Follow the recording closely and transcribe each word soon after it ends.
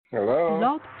Hello.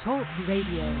 Blog Talk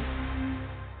Radio.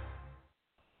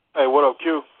 Hey, what up,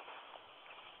 Q?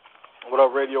 What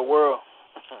up, Radio World?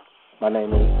 My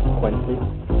name is Quincy,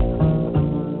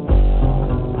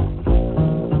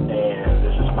 and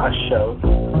this is my show,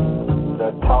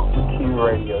 the Talk to Q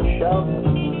Radio Show.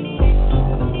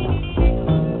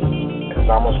 It's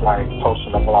almost like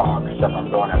posting a blog, except I'm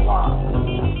doing it live.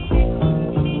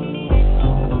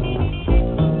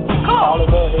 All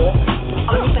of that here.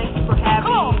 Thank you for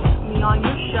having me on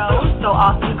your show. So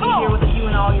awesome to be here with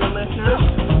you and all your listeners.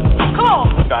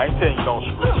 I ain't saying you don't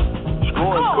screw.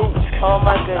 Screwing's cool. Oh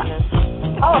my goodness.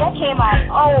 Oh, that came out.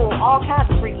 Oh, all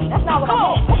kinds of freaky. That's not what I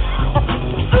meant.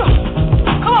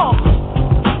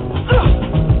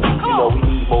 You know, we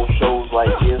need more shows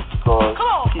like this because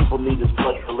people need as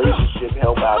much relationship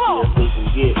help out there as they can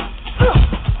get.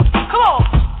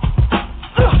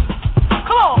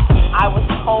 I was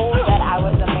told that I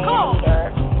was a man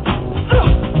eater.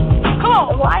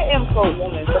 Well, I am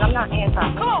pro-woman, but I'm not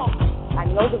anti-man. I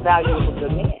know the value of a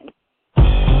good man.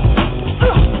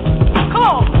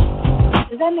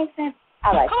 Does that make sense?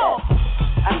 I like that.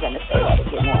 I'm going to say that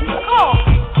again.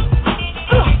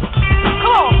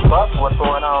 What's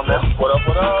going on, man? What up?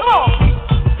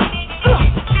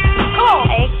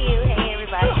 Hey, Q. Hey,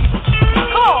 everybody.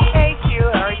 Hey, Q.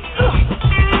 How are you?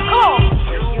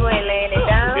 You ain't laying it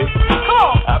down?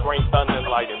 I bring thunder and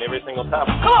lightning every single time.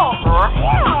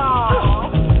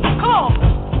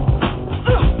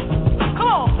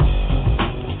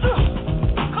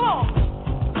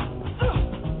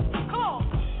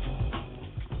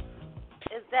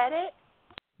 Is that it?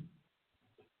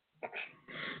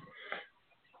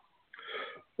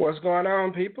 What's going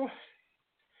on, people?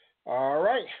 All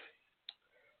right.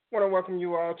 I want to welcome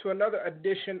you all to another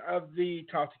edition of the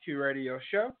Talk to Q Radio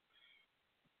Show.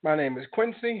 My name is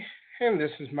Quincy, and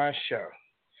this is my show.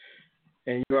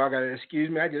 And you all got to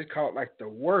excuse me, I just caught like the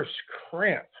worst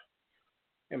cramp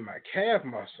in my calf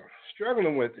muscle.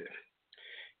 Struggling with it.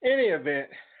 Any event,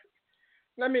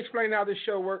 let me explain how this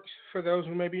show works for those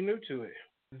who may be new to it.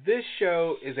 This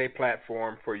show is a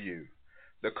platform for you,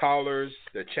 the callers,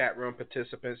 the chat room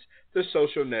participants, the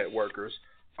social networkers.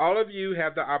 All of you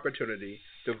have the opportunity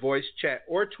to voice, chat,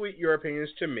 or tweet your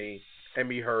opinions to me and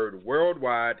be heard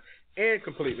worldwide and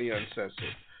completely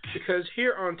uncensored. Because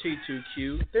here on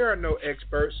T2Q, there are no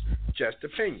experts, just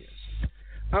opinions.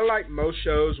 Unlike most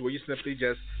shows where you simply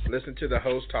just listen to the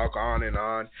host talk on and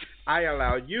on, I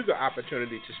allow you the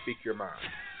opportunity to speak your mind.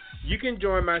 You can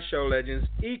join my show legends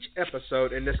each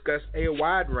episode and discuss a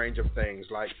wide range of things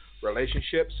like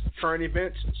relationships, current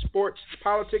events, sports,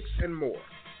 politics, and more.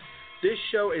 This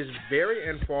show is very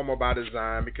informal by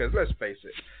design because, let's face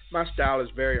it, my style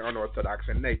is very unorthodox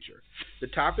in nature. The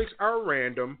topics are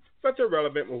random, but they're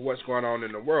relevant with what's going on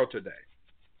in the world today.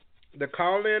 The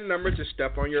call-in number to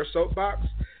step on your soapbox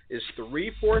is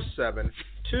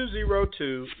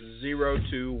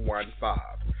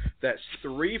 347-202-0215. That's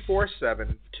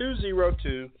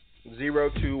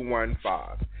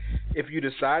 347-202-0215. If you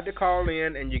decide to call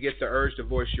in and you get the urge to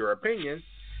voice your opinion,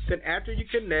 then after you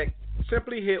connect,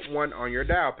 simply hit 1 on your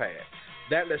dial pad.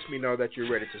 That lets me know that you're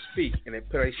ready to speak, and it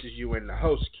places you in the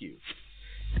host queue.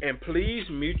 And please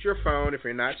mute your phone if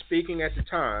you're not speaking at the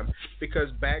time,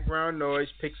 because background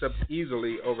noise picks up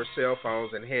easily over cell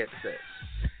phones and headsets.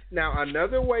 Now,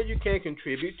 another way you can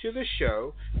contribute to the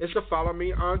show is to follow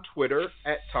me on Twitter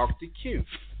at TalkToQ.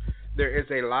 There is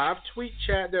a live tweet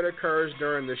chat that occurs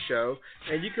during the show,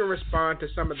 and you can respond to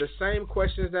some of the same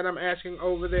questions that I'm asking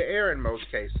over the air in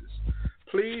most cases.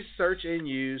 Please search and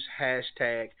use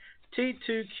hashtag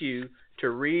T2Q to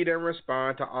read and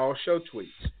respond to all show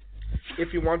tweets.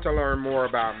 If you want to learn more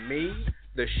about me,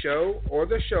 the show, or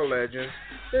the show legends,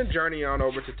 then journey on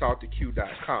over to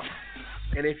TalkToQ.com.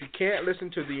 And if you can't listen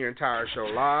to the entire show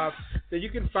live, then you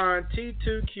can find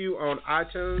T2Q on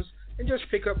iTunes and just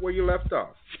pick up where you left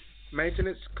off.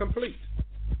 Maintenance complete.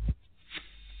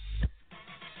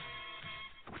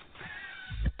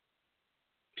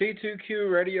 T2Q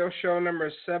radio show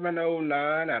number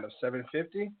 709 out of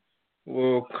 750.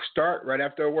 We'll start right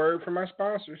after a word from my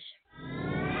sponsors.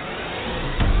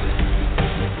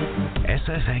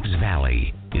 SFX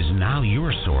Valley is now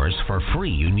your source for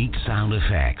free unique sound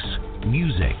effects,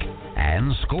 music,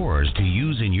 and scores to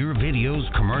use in your videos,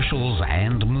 commercials,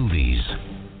 and movies.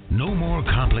 No more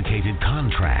complicated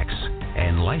contracts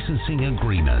and licensing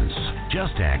agreements.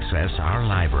 Just access our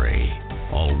library.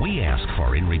 All we ask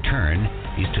for in return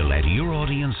is to let your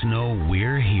audience know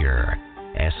we're here.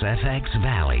 SFX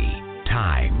Valley.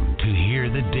 Time to hear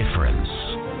the difference.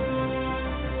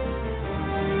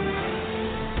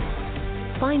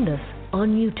 Find us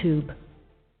on YouTube.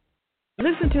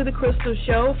 Listen to The Crystal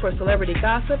Show for celebrity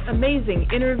gossip, amazing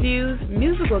interviews,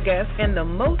 musical guests, and the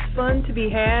most fun to be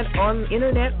had on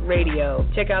internet radio.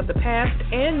 Check out the past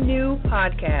and new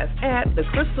podcasts at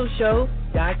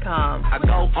thecrystalshow.com. I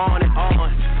go on and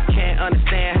on, can't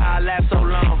understand how I last so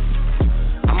long.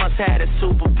 I must have the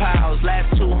superpowers,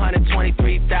 last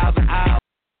 223,000 hours.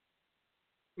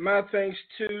 My thanks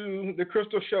to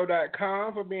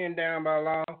thecrystalshow.com for being down by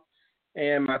law,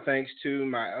 and my thanks to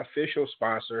my official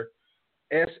sponsor,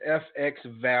 SFX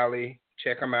Valley.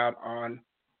 Check them out on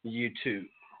YouTube.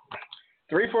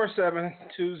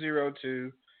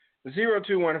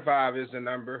 347-202-0215 is the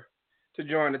number to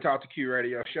join the Talk to Q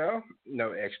radio show.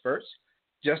 No experts,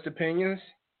 just opinions.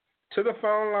 To the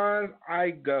phone lines I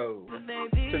go.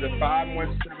 To the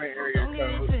 517 area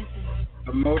code,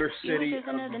 the Motor City of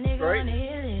Detroit,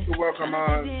 to welcome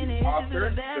on the author,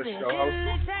 the show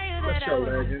host, the show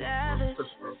legend, Chris,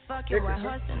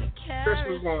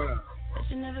 what's going on?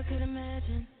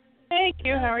 Thank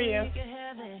you. How are you?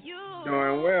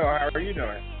 Doing well. How are you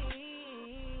doing?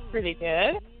 Pretty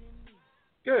good.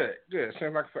 Good.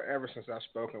 Seems like forever since I've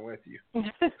spoken with you.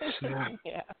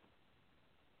 Yeah.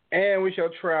 And we shall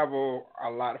travel a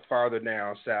lot farther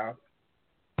down south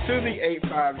to the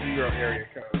 850 area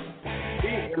code, the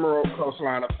Emerald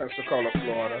Coastline of Pensacola,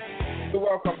 Florida, to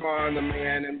welcome on the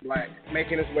man in black,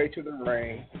 making his way to the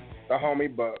ring, the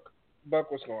homie Buck. Buck,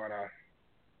 what's going on?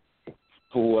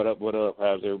 What up?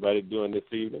 How's everybody doing this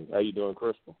evening? How you doing,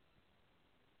 Crystal?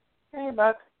 Hey,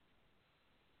 Buck.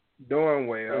 Doing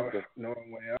well.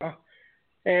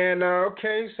 And,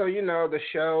 okay, so, the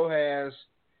show has,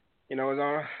 it was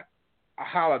on a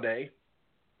holiday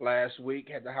last week,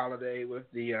 had the holiday with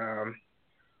the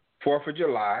 4th of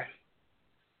July.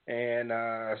 And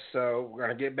so we're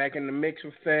going to get back in the mix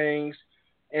of things.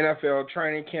 NFL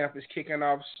training camp is kicking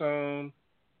off soon.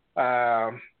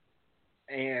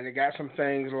 And it got some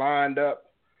things lined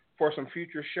up for some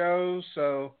future shows.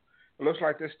 So it looks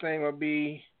like this thing will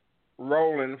be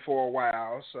rolling for a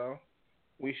while. So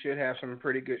we should have some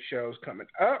pretty good shows coming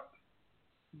up.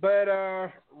 But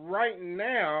right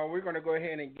now, we're going to go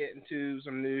ahead and get into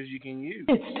some news you can use.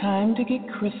 It's time to get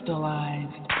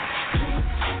crystallized.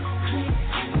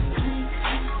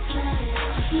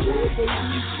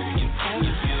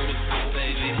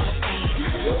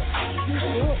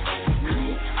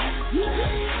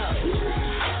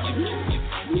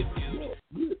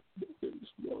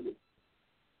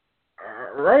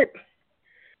 All right.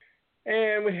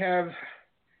 And we have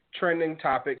trending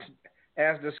topics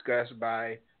as discussed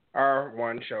by our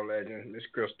one show legend, Miss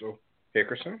Crystal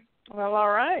Hickerson. Well,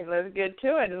 all right. Let's get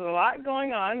to it. There's a lot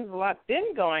going on. There's a lot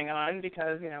been going on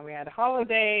because, we had a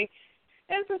holiday,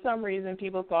 and for some reason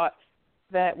people thought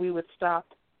that we would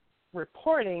stop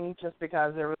reporting just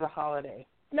because there was a holiday.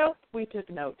 Nope, we took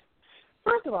note.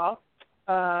 First of all,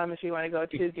 if you want to go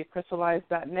to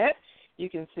getcrystallized.net, you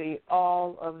can see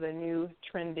all of the new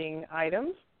trending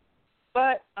items.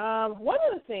 But one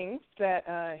of the things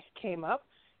that came up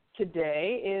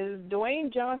today is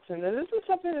Dwayne Johnson. Now, this is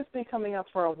something that's been coming up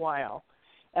for a while.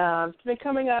 It's been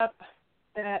coming up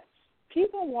that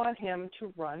people want him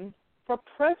to run for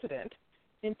president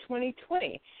in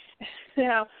 2020.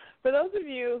 Now, for those of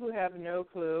you who have no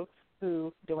clue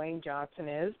who Dwayne Johnson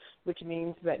is, which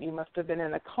means that you must have been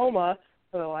in a coma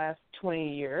for the last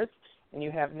 20 years, and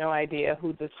you have no idea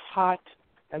who this hot,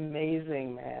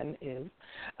 amazing man is.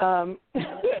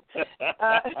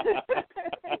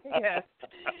 Yes.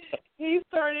 He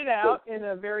started out in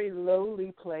a very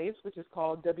lowly place, which is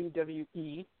called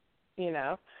WWE,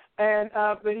 and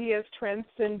but he has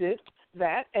transcended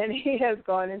that, and he has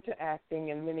gone into acting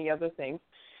and many other things.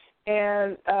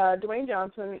 And Dwayne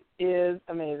Johnson is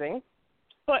amazing,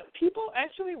 but people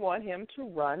actually want him to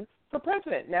run for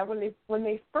president. Now, when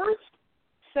they first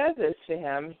said this to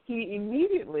him, he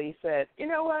immediately said, "You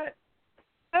know what?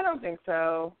 I don't think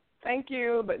so. Thank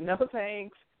you, but no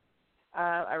thanks.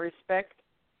 I respect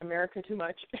America too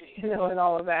much, and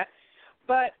all of that."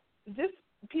 But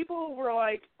people were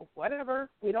like, "Whatever,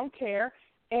 we don't care."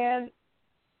 And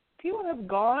people have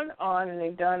gone on and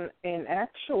they've done an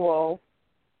actual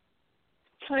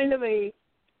kind of a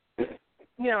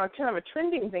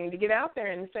trending thing to get out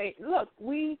there and say, "Look,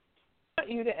 we want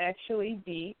you to actually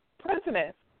be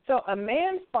president." So a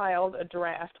man filed a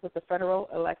draft with the Federal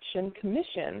Election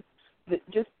Commission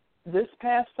just this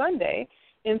past Sunday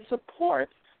in support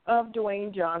of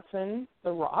Dwayne Johnson,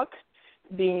 The Rock,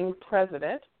 being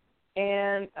president.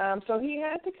 And so he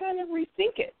had to kind of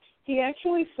rethink it. He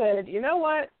actually said, "You know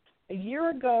what? A year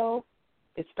ago,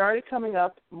 it started coming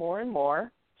up more and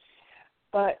more,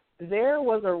 but there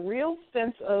was a real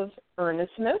sense of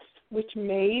earnestness, which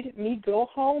made me go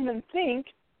home and think,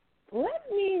 let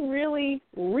me really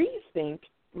rethink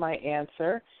my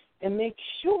answer and make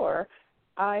sure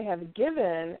I have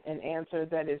given an answer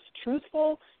that is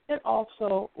truthful and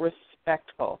also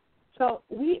respectful. So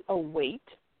we await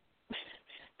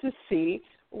to see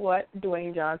what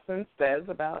Dwayne Johnson says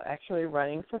about actually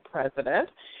running for president.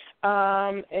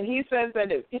 And he says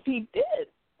that if he did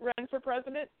run for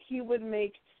president, he would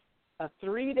make a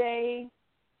 3-day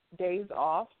days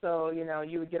off. So,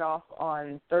 you would get off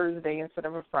on Thursday instead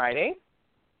of a Friday,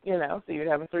 so you'd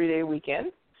have a 3-day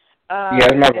weekend.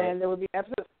 And there would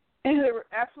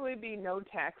absolutely be no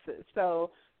taxes. So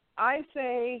I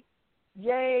say,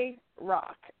 yay,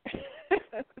 rock.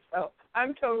 So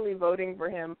I'm totally voting for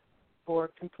him for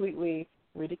completely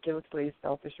ridiculously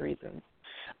selfish reasons.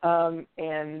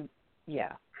 And,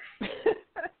 yeah.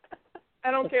 I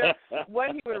don't care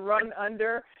what he would run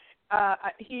under.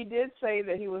 He did say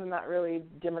that he was not really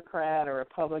Democrat or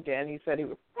Republican. He said he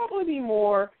would probably be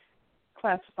more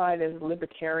classified as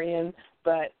libertarian,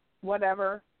 but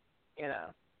whatever,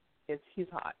 he's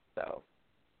hot, so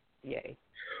yay.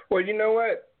 Well, you know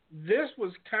what? This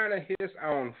was kind of his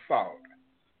own fault.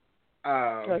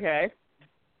 Okay.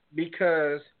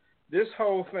 Because this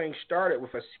whole thing started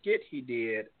with a skit he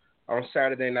did on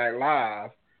Saturday Night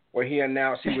Live where he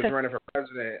announced he was running for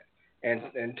president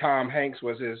and Tom Hanks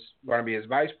was going to be his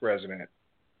vice president.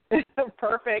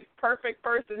 Perfect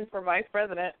person for vice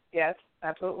president. Yes,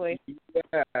 absolutely.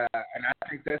 Yeah, and I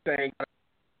think that thing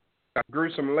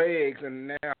grew some legs, and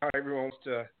now everyone wants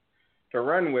to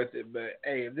run with it. But,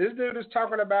 hey, if this dude is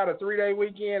talking about a 3-day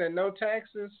weekend and no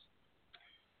taxes,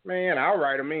 man, I'll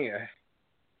write him in.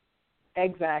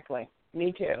 Exactly.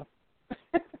 Me too.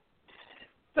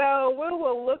 So we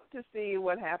will look to see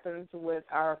what happens with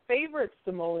our favorite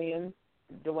Somalian,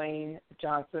 Dwayne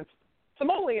Johnson.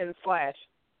 Somalian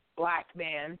 / black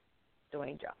man,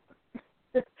 Dwayne Johnson.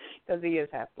 Because he is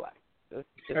half black. Just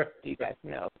so you guys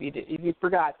know. If you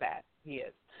forgot that, he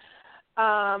is.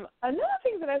 Another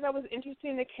thing that I thought was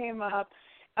interesting that came up,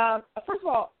 first of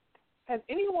all, has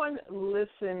anyone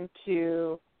listened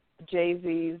to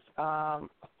Jay-Z's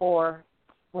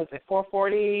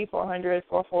 440, 400,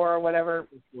 44, whatever?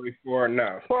 44,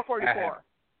 no. 444,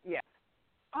 yeah.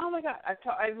 Oh, my God.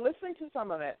 I've listened to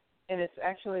some of it, and it's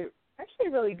actually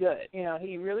really good.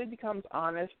 He really becomes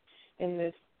honest in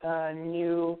this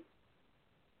new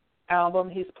album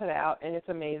he's put out, and it's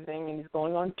amazing, and he's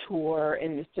going on tour,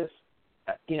 and it's just,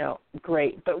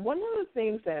 great. But one of the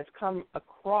things that has come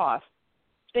across,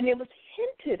 and it was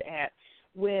hinted at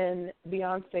when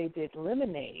Beyonce did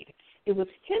Lemonade, it was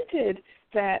hinted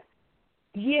that,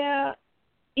 yeah,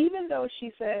 even though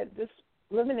she said this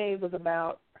Lemonade was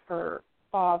about her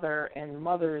father and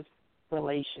mother's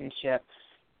relationship,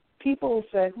 people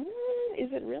said,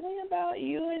 is it really about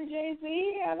you and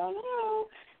Jay-Z? I don't know.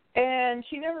 And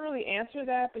she never really answered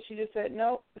that, but she just said,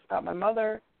 no, it's about my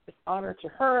mother. It's honor to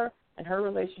her and her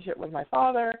relationship with my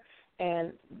father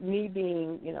and me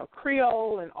being,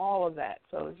 Creole and all of that.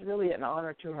 So it's really an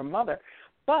honor to her mother.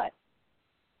 But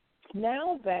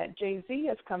now that Jay-Z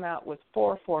has come out with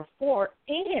 444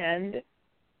 and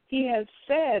he has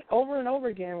said over and over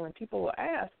again when people will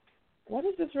ask, what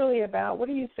is this really about? What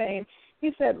are you saying?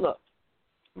 He said, look,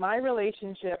 my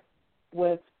relationship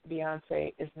with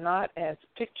Beyonce is not as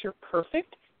picture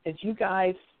perfect as you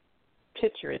guys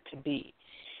picture it to be.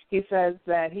 He says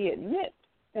that he admits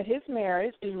that his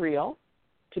marriage is real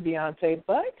to Beyonce,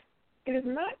 but it is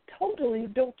not totally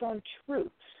built on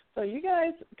truth. So you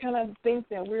guys kind of think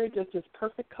that we're just this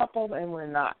perfect couple, and we're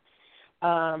not.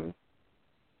 And,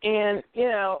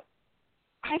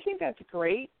 I think that's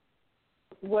great,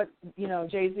 what,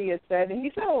 Jay-Z has said. And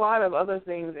he said a lot of other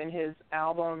things in his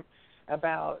album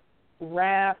about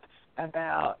rap,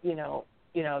 about,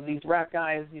 these rap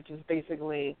guys, you just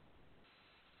basically,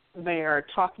 they are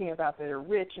talking about that they're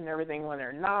rich and everything when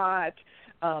they're not.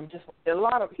 Just a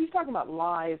lot of, he's talking about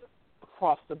lies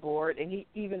across the board, and he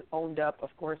even owned up, of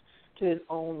course, to his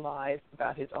own lies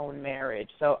about his own marriage.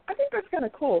 So I think that's kind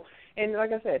of cool. And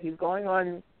like I said, he's going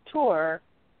on tour,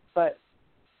 but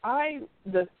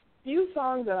the few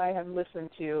songs that I have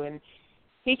listened to, and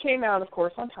he came out, of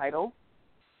course, on Tidal,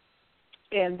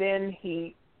 and then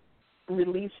he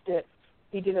released it.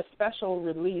 He did a special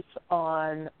release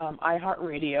on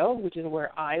iHeartRadio, which is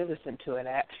where I listen to it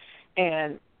at,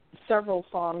 and several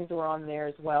songs were on there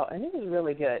as well, and it was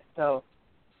really good. So,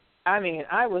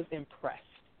 I was impressed.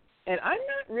 And I'm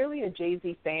not really a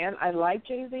Jay-Z fan. I like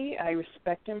Jay-Z. I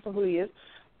respect him for who he is.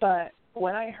 But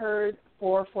when I heard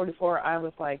 444, I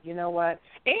was like, you know what?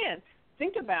 And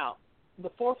think about the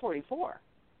 444.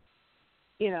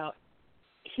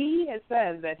 He has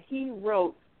said that he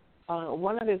wrote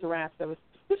one of his raps that was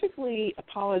specifically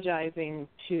apologizing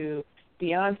to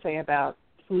Beyonce about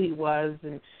who he was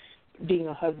and being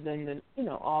a husband and,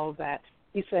 all of that.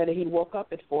 He said he woke up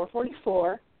at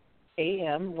 4:44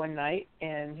 a.m. one night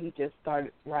and he just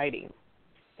started writing.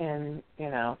 And,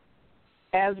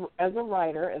 as a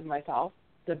writer, as myself,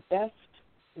 the best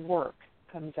work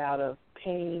comes out of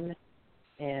pain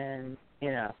and,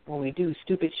 when we do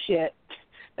stupid shit,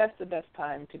 that's the best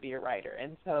time to be a writer.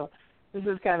 And so this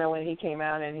is kind of when he came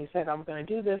out and he said, I'm going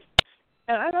to do this.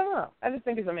 And I don't know. I just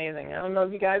think it's amazing. I don't know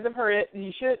if you guys have heard it.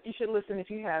 You should listen if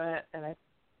you haven't. And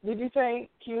did you say,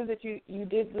 Q, that you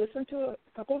did listen to a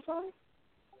couple of songs?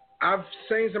 I've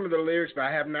seen some of the lyrics, but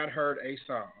I have not heard a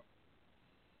song.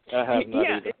 I have not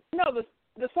either.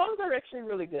 The songs are actually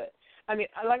really good. I mean,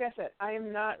 like I said, I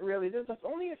am not really, there's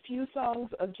only a few songs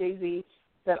of Jay-Z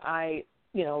that I,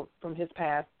 from his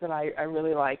past that I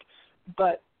really like.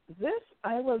 But this,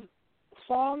 I was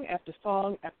song after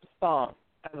song after song.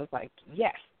 I was like,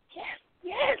 yes.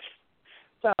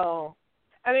 So,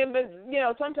 I mean, but,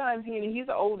 sometimes he's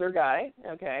an older guy,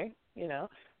 okay,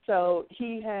 so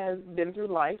he has been through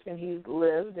life and he's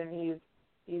lived and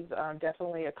he's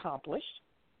definitely accomplished.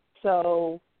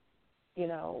 So,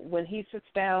 when he sits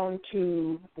down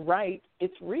to write,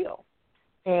 it's real.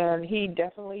 And he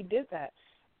definitely did that.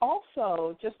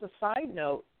 Also, just a side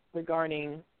note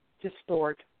regarding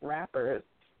historic rappers,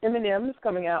 Eminem is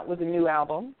coming out with a new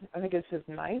album. I think it's his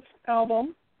 9th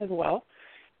album as well.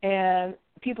 And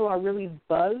people are really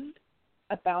buzzed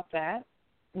about that,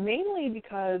 mainly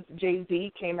because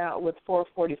Jay-Z came out with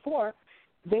 444.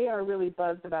 They are really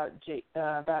buzzed about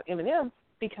Eminem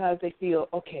because they feel,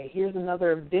 okay, here's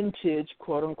another vintage,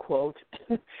 quote-unquote,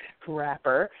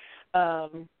 rapper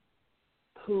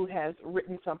who has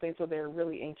written something, so they're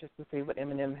really anxious to see what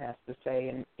Eminem has to say.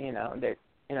 And,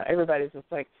 everybody's just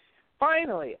like,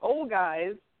 finally, old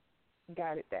guys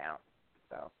got it down.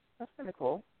 So that's kind of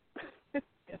cool.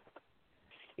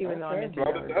 Even though I'm into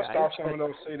blow the dust off some of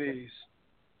those CDs.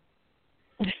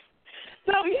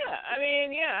 So, I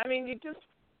mean, you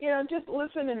just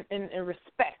listen and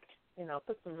respect.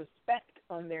 Put some respect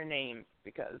on their names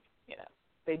because,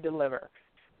 they deliver.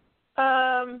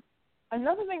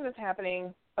 Another thing that's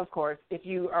happening, of course, if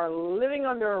you are living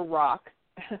under a rock,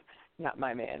 not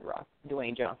my man, Rock,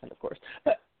 Dwayne Johnson, of course,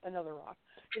 but another rock.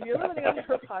 If you're living under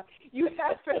a rock, you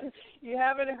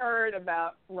haven't heard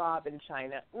about Rob in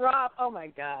China. Rob, oh my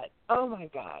God.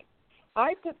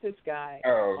 I put this guy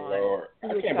on Lord. I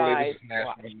can't believe this is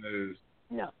national news.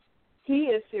 No. He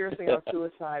is seriously on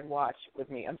suicide watch with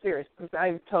me. I'm serious.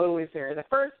 I'm totally serious. At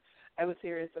first, I was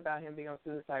serious about him being on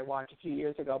suicide watch a few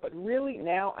years ago, but really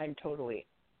now I'm totally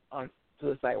on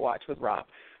suicide watch with Rob.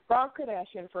 Rob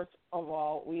Kardashian, first of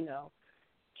all, we know.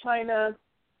 China,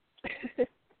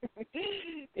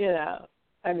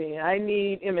 I mean, I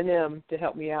need Eminem to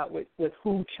help me out with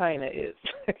who China is.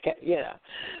 Okay,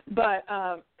 But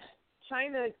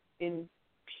China in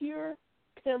pure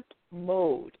pimp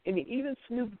mode. I mean, even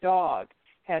Snoop Dogg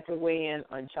had to weigh in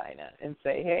on China and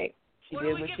say, hey, she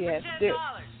did what she had to do.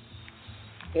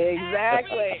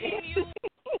 Exactly.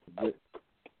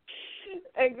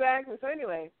 Exactly. So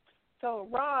anyway,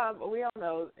 Rob, we all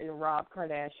know Rob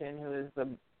Kardashian, who is the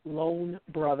lone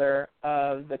brother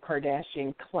of the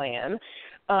Kardashian clan.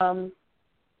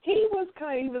 He was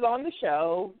on the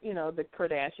show, the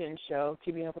Kardashian show,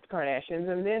 Keeping Up with the Kardashians,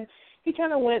 and then he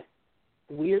kind of went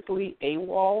weirdly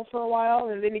AWOL for a while,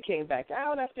 and then he came back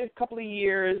out after a couple of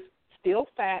years, still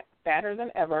fatter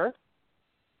than ever.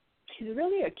 He's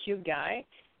really a cute guy,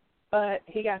 but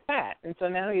he got fat, and so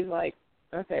now he's like,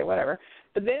 okay, whatever.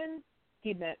 But then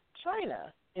he met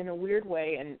China in a weird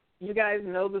way, and you guys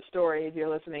know the story. If you're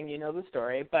listening, you know the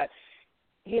story, but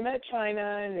he met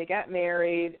China, and they got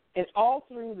married, and all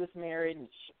through this marriage,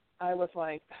 I was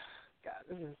like, God,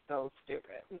 this is so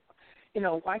stupid.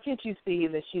 Why can't you see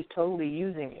that she's totally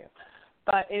using you?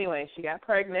 But anyway, she got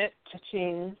pregnant,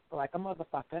 cha-ching, like a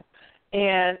motherfucker,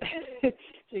 and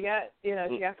she got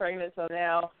pregnant. So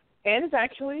now, and it's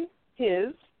actually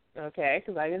his, okay,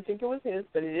 because I didn't think it was his,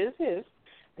 but it is his.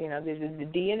 There's the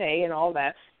DNA and all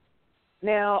that.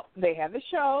 Now they have the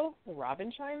show, the Rob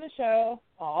in China show,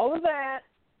 all of that.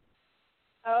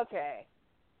 Okay,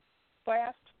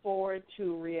 fast forward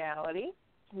to reality,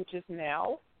 which is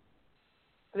now.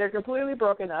 They're completely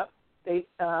broken up.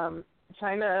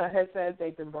 China has said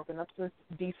they've been broken up since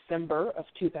December of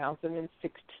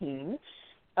 2016,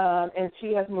 and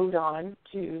she has moved on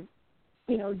to,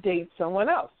 date someone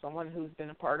else, someone who's been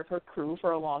a part of her crew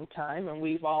for a long time, and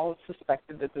we've all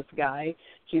suspected that this guy,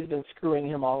 she's been screwing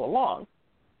him all along.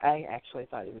 I actually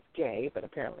thought he was gay, but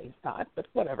apparently he's not, but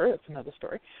whatever, it's another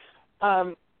story.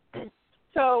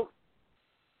 So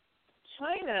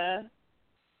China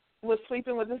was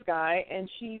sleeping with this guy, and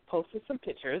she posted some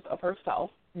pictures of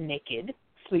herself naked,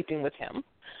 sleeping with him,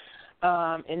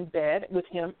 in bed with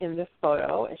him in this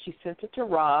photo, and she sent it to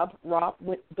Rob. Rob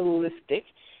went ballistic,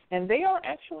 and they are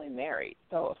actually married.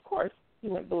 So, of course, he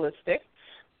went ballistic,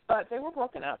 but they were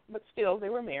broken up, but still they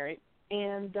were married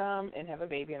and have a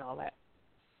baby and all that.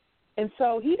 And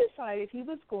so he decided he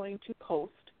was going to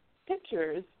post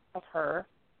pictures of her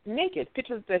naked,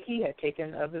 pictures that he had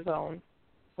taken of his own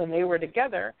when they were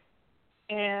together.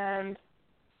 And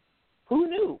who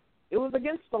knew? It was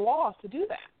against the law to do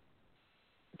that.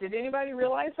 Did anybody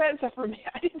realize that? Except for me,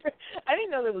 I didn't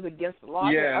know that it was against the law.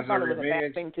 Yeah, I thought it was a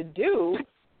bad thing to do.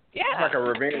 Yeah, it's like a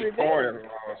revenge porn law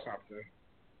or something.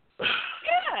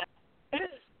 Yeah,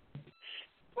 it's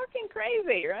fucking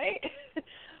crazy, right?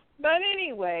 But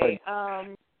anyway,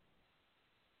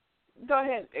 go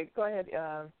ahead.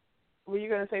 Were you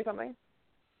going to say something?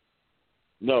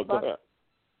 No, go ahead.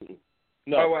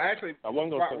 No, oh, well, actually, I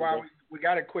wasn't going to say while we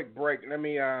got a quick break, let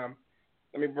me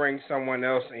bring someone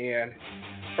else in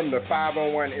from the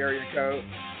 501 area code,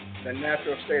 the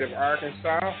natural state of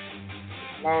Arkansas.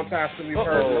 Long time since we've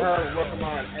heard from her. Welcome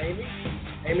on, Amy.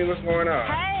 Amy, what's going on?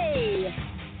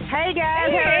 Hey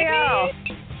guys, how are y'all?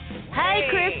 Hey,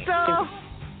 Crystal.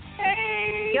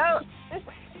 Hey.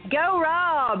 Go,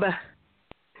 Rob.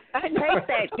 Take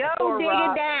that. Go dig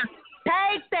it down.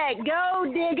 Take that. Go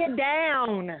dig it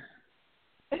down.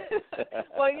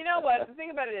 Well, you know what? The thing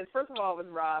about it is, first of all, with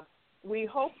Rob, we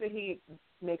hope that he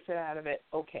makes it out of it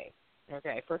okay.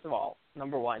 Okay, first of all,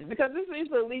 number one, because this is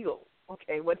illegal.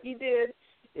 Okay, what he did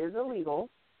is illegal,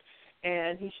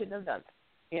 and he shouldn't have done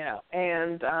it. You know,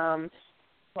 and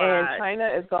China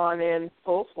has gone in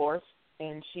full force,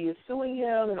 and she is suing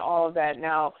him and all of that.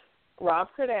 Now, Rob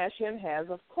Kardashian has,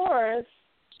 of course,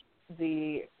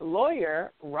 the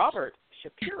lawyer Robert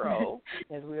Shapiro,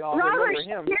 as we all remember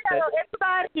him.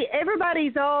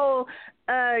 Everybody's all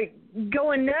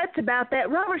going nuts about that.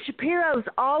 Robert Shapiro's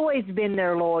always been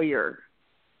their lawyer.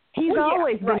 He's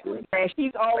always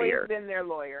been their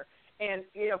lawyer. And,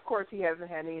 you know, of course, he hasn't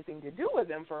had anything to do with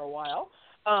them for a while,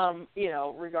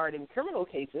 regarding criminal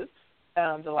cases.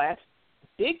 The last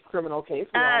big criminal case,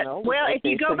 we all know. Well, if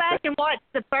you go back and watch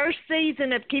the first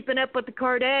season of Keeping Up with the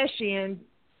Kardashians,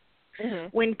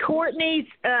 when Courtney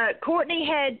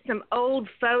had some old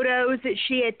photos that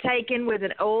she had taken with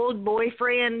an old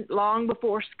boyfriend long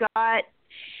before Scott,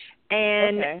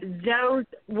 and those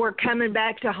were coming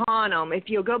back to haunt them. If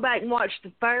you'll go back and watch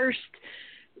the first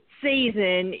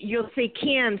season, you'll see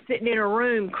Kim sitting in her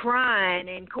room crying,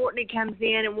 and Courtney comes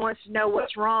in and wants to know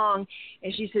what's wrong,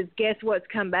 and she says, "Guess what's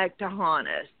come back to haunt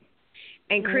us?"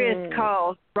 And Chris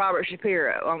calls Robert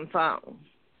Shapiro on the phone.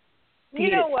 You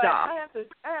know what? I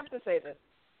have to say this.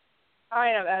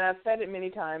 And I've said it many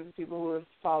times. People who have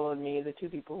followed me, the two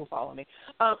people who follow me,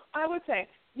 I would say,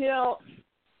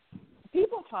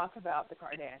 people talk about the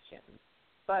Kardashians,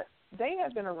 but they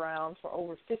have been around for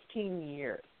over 15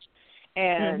 years.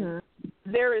 And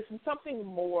there is something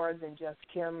more than just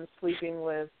Kim sleeping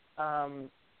with,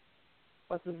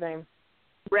 what's his name?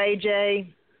 Ray J.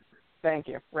 Thank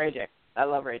you, Ray J. I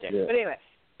love Ray J. Yeah. But anyway,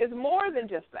 it's more than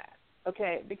just that,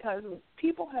 okay, because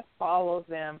people have followed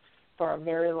them for a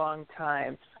very long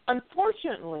time.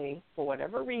 Unfortunately, for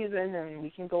whatever reason, and we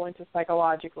can go into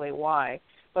psychologically why,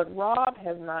 but Rob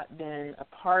has not been a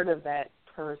part of that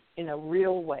in a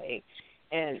real way.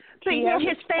 And he has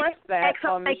expressed that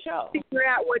on the show. Figure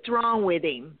out what's wrong with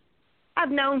him. I've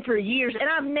known for years, and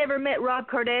I've never met Rob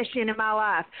Kardashian in my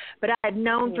life, but I've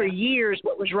known for years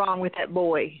what was wrong with that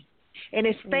boy. And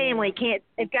his family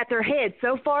they've got their heads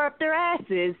so far up their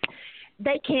asses,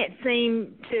 they can't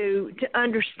seem to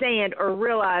understand or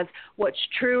realize what's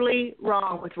truly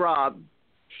wrong with Rob.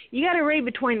 You got to read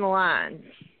between the lines.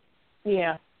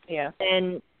 Yeah.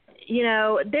 And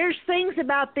there's things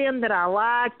about them that I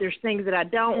like. There's things that I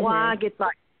don't like. It's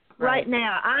like right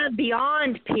now, I'm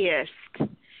beyond pissed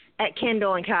at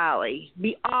Kendall and Kylie.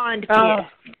 Beyond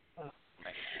pissed.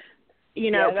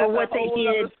 For what they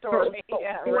did,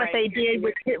 what they did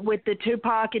with the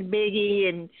Tupac and Biggie,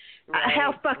 and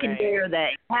how fucking dare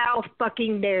they? How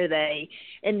fucking dare they?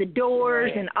 And the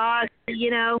Doors and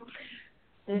Ozzy,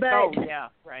 But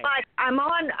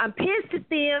I'm pissed at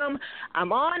them.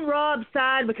 I'm on Rob's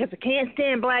side because I can't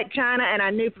stand Black China, and I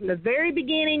knew from the very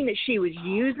beginning that she was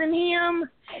using him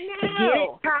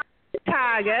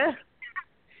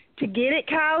to get at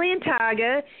Kylie and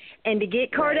Tyga, and to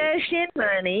get Kardashian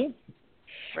money.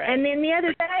 Right. And then the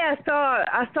other day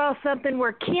I saw something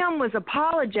where Kim was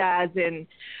apologizing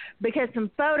because some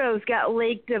photos got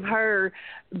leaked of her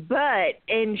butt,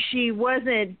 and she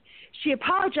wasn't she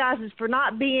apologizes for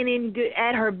not being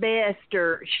at her best,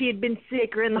 or she had been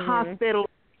sick or in the hospital.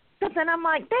 Something. I'm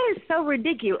like, that is so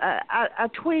ridiculous. I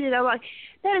tweeted, I'm like,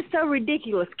 that is so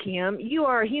ridiculous, Kim. You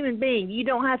are a human being. You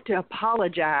don't have to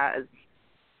apologize.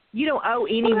 You don't owe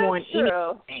anyone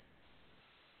anything.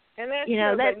 And that's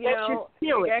true, that's just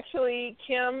silly. Actually,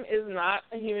 Kim is not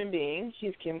a human being.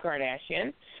 She's Kim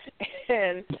Kardashian,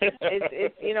 and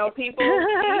it's people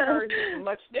see her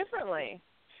much differently.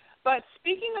 But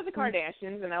speaking of the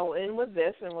Kardashians, and I will end with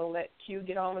this, and we'll let Q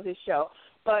get on with his show.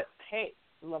 But hey,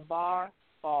 LeVar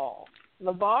Ball,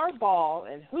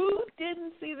 and who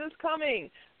didn't see this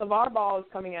coming? LeVar Ball is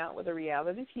coming out with a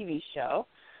reality TV show.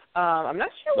 I'm not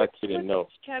sure what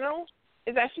channel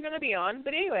is actually going to be on,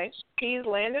 but anyway, he's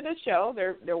landed a show.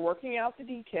 They're working out the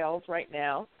details right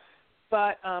now,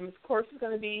 but of course it's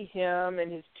going to be him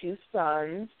and his two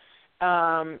sons.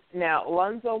 Now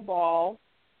Lonzo Ball,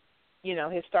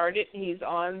 he's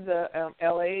on the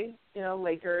LA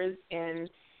Lakers, and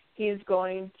he's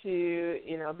going to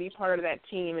be part of that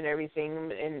team and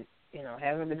everything, and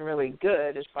hasn't been really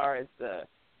good as far as the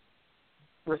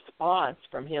response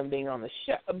from him being on the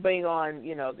show, being on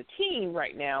the team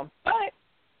right now. But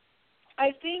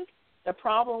I think the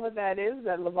problem with that is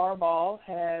that LeVar Ball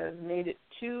has made it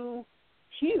too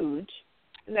huge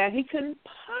that he couldn't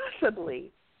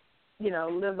possibly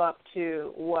live up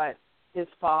to what his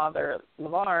father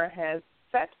LeVar has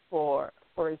set for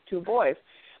his two boys.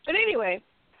 But anyway,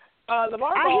 LeVar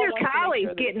Ball, I hear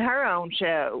Kylie's getting her own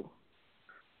show.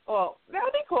 Well, that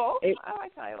would be cool. I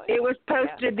like Kylie. It was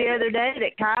posted the other day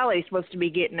that Kylie's supposed to be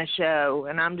getting a show,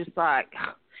 and I'm just like,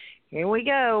 here we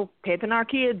go, pimping our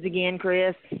kids again,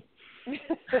 Chris.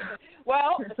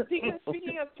 Well, speaking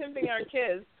of pimping our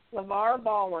kids, LeVar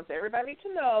Ball wants everybody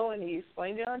to know, and he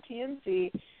explained it on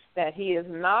TNC, that he is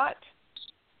not,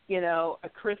 a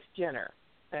Kris Jenner,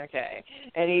 okay?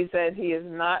 And he said he is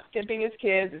not pimping his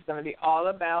kids. It's going to be all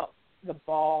about the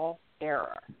Ball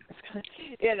era.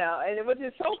 And which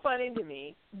is so funny to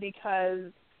me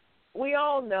because we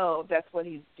all know that's what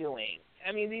he's doing.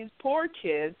 I mean, these poor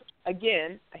kids,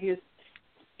 again, here's,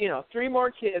 3 more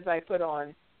kids I put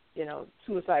on,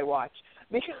 suicide watch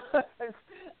because,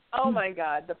 oh my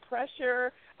God, the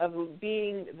pressure of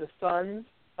being the sons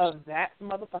of that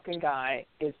motherfucking guy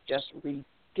is just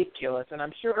ridiculous. And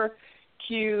I'm sure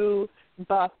Q,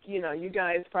 Buck, you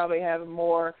guys probably have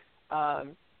more,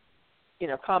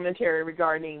 commentary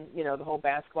regarding, the whole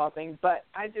basketball thing. But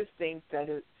I just think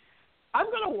that I'm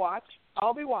going to watch.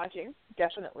 I'll be watching,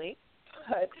 definitely.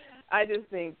 But I just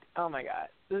think, oh, my God,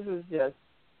 this is just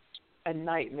a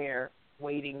nightmare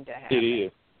waiting to happen. It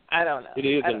is. I don't know. It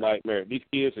is a nightmare. These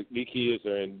kids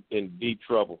are in deep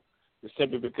trouble. It's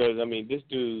simply because, this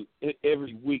dude,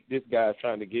 every week this guy's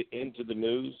trying to get into the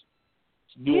news,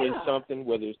 doing something,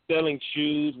 whether it's selling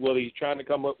shoes, whether he's trying to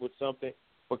come up with something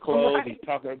for clothes. Right. He's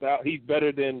talking about he's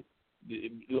better than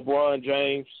LeBron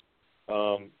James,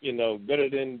 better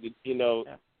than,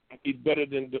 he's better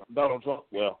than Donald Trump.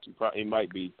 Well, he might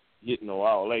be hitting a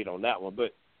while late on that one,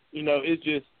 but, it's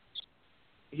just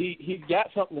he's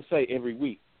got something to say every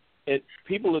week. And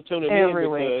people are tuning in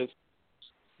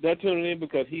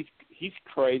because he's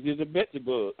crazy as a Betsy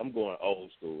bug. I'm going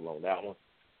old school on that one,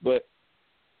 but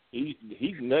he's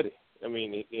nutty.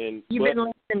 You've been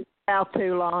listening out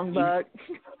too long, Buck.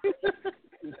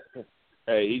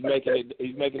 Hey, he's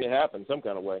making it happen some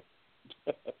kind of way.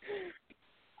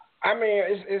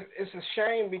 It's a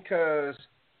shame because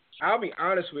I'll be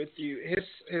honest with you,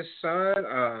 his son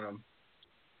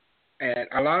and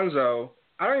Alonzo,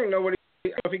 I don't even know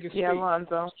if he can speak. Yeah,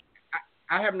 Alonzo.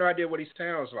 I have no idea what he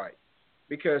sounds like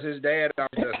because his dad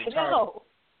doesn't talk.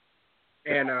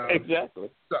 And exactly.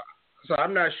 So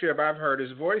I'm not sure if I've heard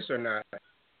his voice or not,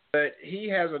 but he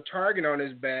has a target on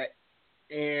his back,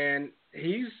 and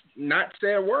he's not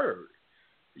said a word,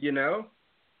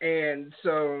 And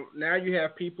so now you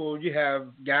have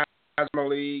guys in the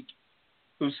league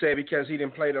who say because he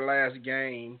didn't play the last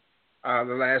game,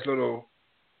 the last little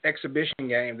exhibition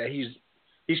game, that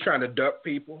he's trying to duck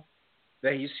people,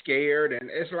 that he's scared, and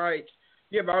it's like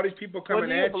you have all these people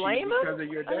coming at you because of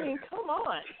your dad. Come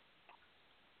on.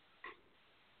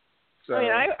 So,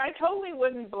 I totally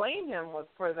wouldn't blame him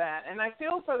for that, and I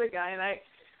feel for the guy. And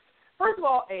first of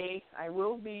all, I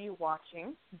will be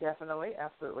watching, definitely,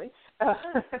 absolutely, of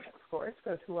course,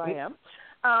 because who I am.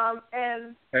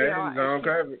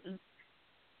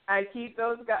 I keep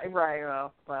those guys right.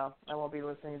 Well, I won't be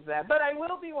listening to that, but I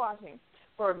will be watching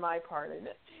for my part in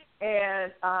it,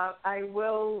 and I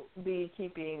will be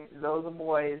keeping those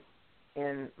boys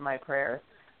in my prayers.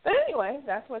 But anyway,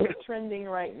 that's what's trending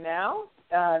right now.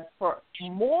 For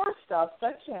more stuff,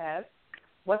 such as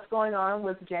what's going on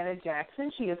with Janet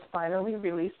Jackson. She has finally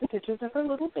released the pictures of her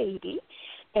little baby,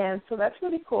 and so that's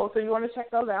really cool. So you want to check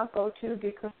those out, go to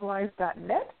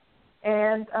getcrystallized.net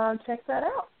and check that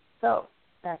out. So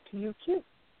back to you, Q.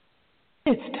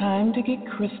 It's time to get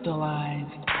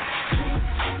crystallized.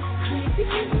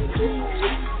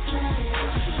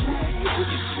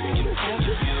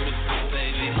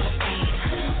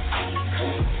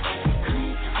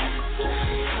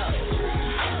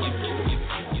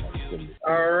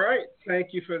 All right.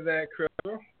 Thank you for that,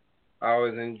 Crystal. I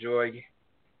always enjoy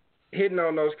hitting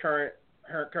on those current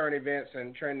events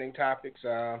and trending topics.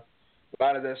 A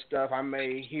lot of this stuff I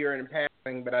may hear in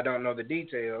passing, but I don't know the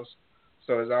details.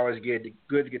 So it's always good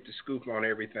to get the scoop on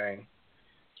everything.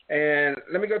 And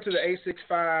let me go to the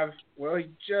 865. Well, he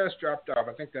just dropped off.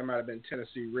 I think that might have been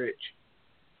Tennessee Rich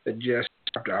that just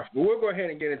dropped off. But we'll go ahead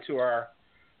and get into our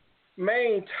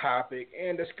main topic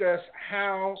and discuss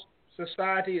how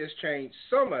society has changed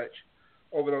so much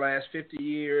over the last 50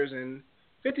 years. And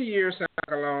 50 years sounds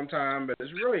like a long time, but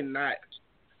it's really not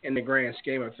in the grand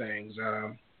scheme of things.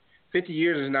 50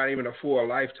 years is not even a full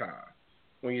lifetime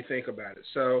when you think about it.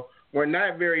 So we're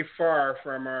not very far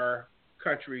from our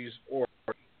country's origin.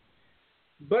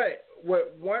 But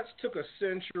what once took a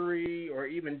century or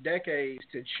even decades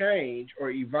to change or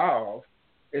evolve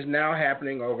is now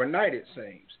happening overnight, it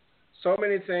seems. So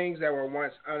many things that were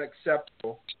once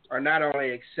unacceptable are not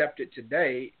only accepted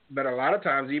today, but a lot of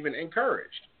times even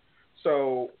encouraged.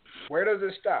 So where does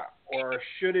it stop, or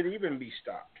should it even be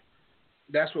stopped?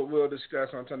 That's what we'll discuss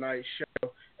on tonight's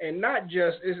show. And not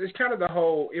just, it's kind of the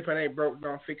whole if it ain't broke,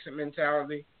 don't fix it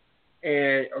mentality.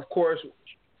 And, of course,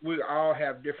 we all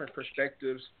have different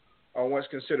perspectives on what's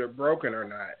considered broken or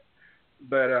not.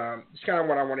 But it's kind of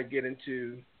what I want to get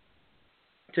into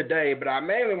today. But I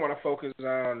mainly want to focus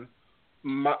on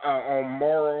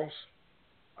morals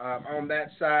on that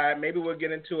side. Maybe we'll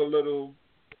get into a little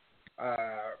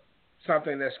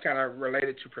something that's kind of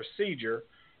related to procedure.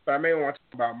 But I mainly want to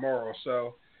talk about morals.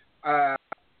 So,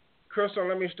 Crystal,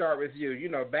 let me start with you. You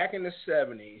know, back in the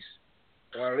 70s,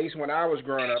 or at least when I was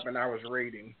growing up and I was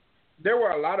reading, there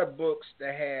were a lot of books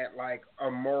that had like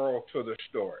a moral to the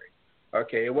story.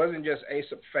 Okay, it wasn't just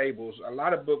Aesop fables. A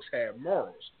lot of books had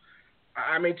morals.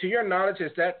 I mean, to your knowledge,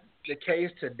 is that the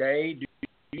case today? Do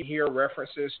you hear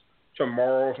references to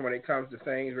morals when it comes to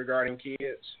things regarding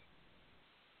kids?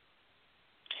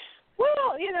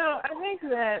 Well, you know, I think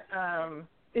that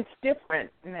it's different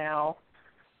now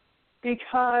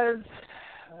because,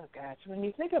 oh gosh, when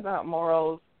you think about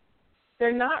morals,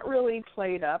 they're not really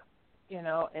played up, you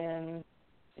know, in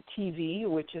TV,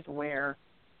 which is where,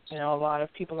 you know, a lot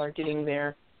of people are getting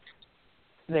their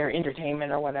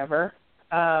entertainment or whatever.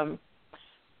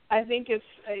 I think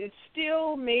it's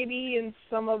still maybe in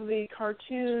some of the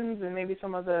cartoons and maybe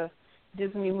some of the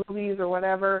Disney movies or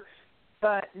whatever,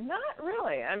 but not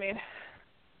really. I mean,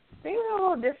 things are a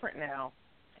little different now.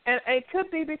 And it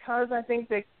could be because I think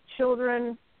that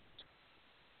children,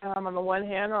 on the one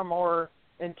hand, are more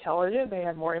intelligent. They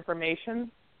have more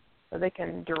information that they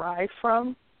can derive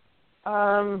from.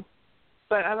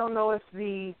 But I don't know if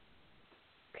the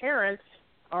parents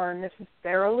are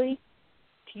necessarily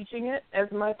teaching it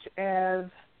as much as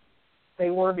they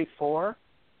were before.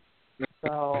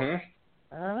 So,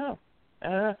 I don't know.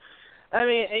 I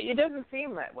mean, it doesn't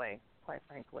seem that way, quite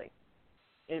frankly.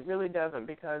 It really doesn't,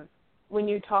 because when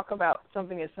you talk about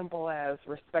something as simple as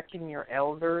respecting your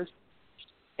elders,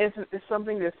 it's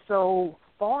something that's so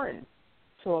foreign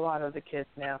to a lot of the kids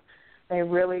now. They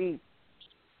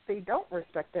don't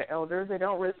respect their elders. They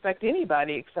don't respect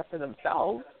anybody except for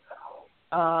themselves,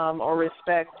 or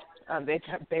respect. They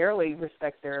barely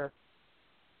respect their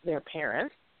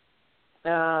parents,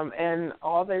 and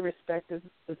all they respect is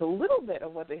a little bit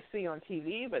of what they see on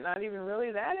TV, but not even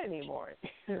really that anymore.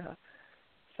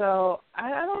 So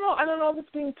I don't know. I don't know if it's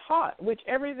being taught, which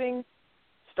everything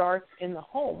starts in the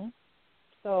home.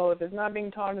 So if it's not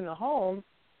being taught in the home,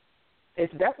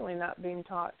 it's definitely not being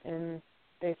taught in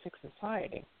basic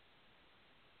society.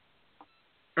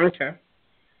 Okay.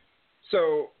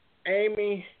 So,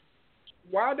 Amy,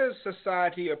 why does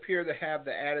society appear to have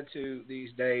the attitude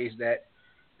these days that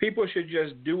people should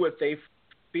just do what they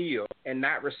feel and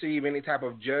not receive any type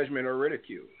of judgment or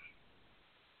ridicule?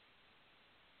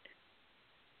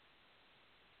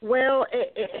 Well,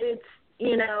 it's,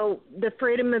 you know, the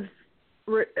freedom of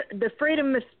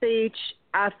speech,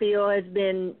 I feel, has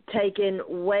been taken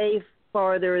way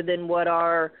farther than what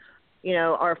our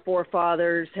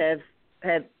forefathers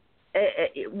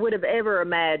would have ever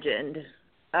imagined.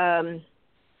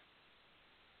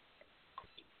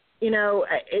 You know,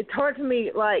 it's hard for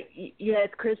me, like you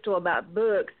asked Crystal about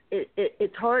books,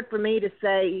 it's hard for me to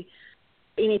say,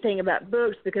 anything about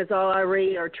books because all I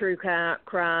read are true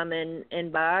crime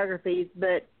and biographies.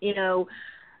 But, you know,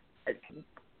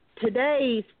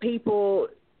 today's people,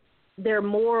 their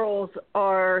morals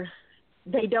are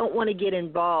they don't want to get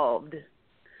involved.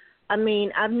 I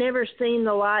mean, I've never seen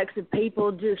the likes of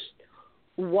people just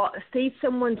see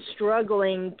someone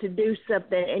struggling to do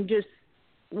something and just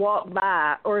walk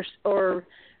by or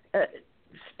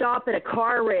stop at a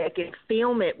car wreck and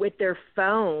film it with their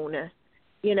phone.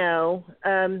 You know,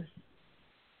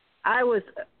 I was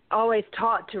always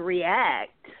taught to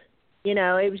react. You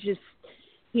know, it was just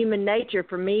human nature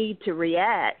for me to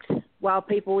react while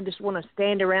people just want to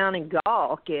stand around and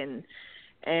gawk and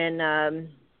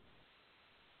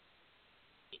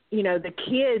you know, the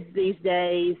kids these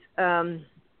days,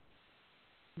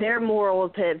 their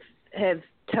morals have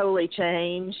totally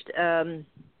changed.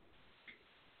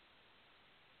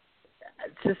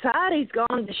 Society's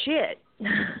gone to shit.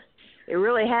 It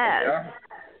really has. Yeah.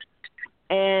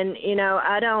 And, you know,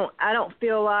 I don't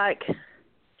feel like,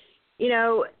 you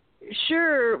know,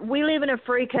 sure, we live in a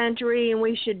free country and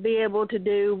we should be able to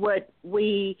do what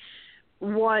we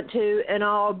want to and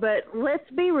all, but let's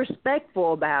be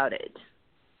respectful about it.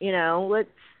 You know, let's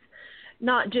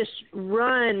not just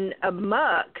run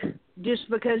amok just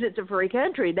because it's a free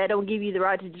country. That don't give you the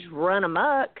right to just run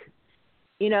amok.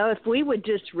 You know, if we would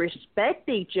just respect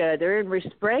each other and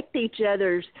respect each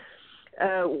other's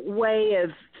way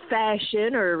of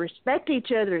fashion or respect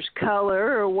each other's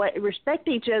color or respect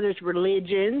each other's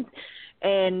religion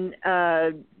and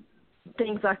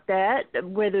things like that,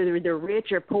 whether they're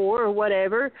rich or poor or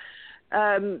whatever,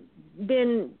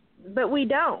 then, but we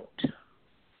don't.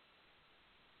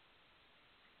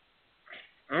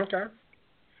 Okay.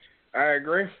 I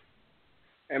agree.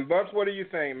 And Bucks, what do you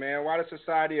think, man? Why does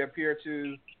society appear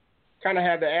to kind of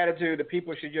have the attitude that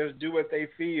people should just do what they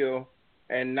feel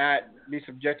and not be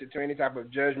subjected to any type of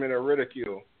judgment or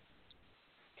ridicule?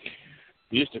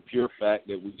 Just the pure fact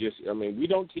that we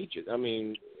don't teach it. I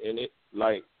mean, and it,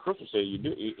 like Crystal said,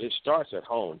 it starts at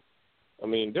home. I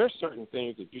mean, there's certain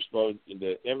things that you're supposed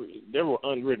there were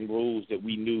unwritten rules that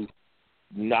we knew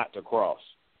not to cross.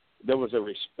 There was a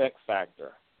respect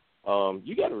factor.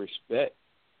 You got to respect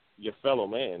your fellow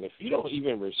man. If you don't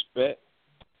even respect,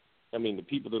 I mean, the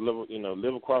people that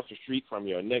live across the street from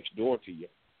you or next door to you,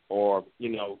 or, you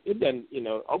know, it doesn't, you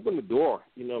know, open the door.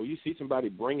 You know, you see somebody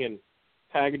bringing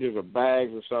packages or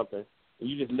bags or something, and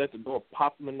you just let the door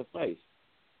pop them in the face.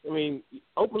 I mean,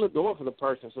 open the door for the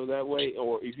person so that way,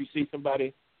 or if you see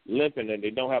somebody limping and they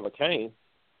don't have a cane,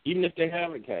 even if they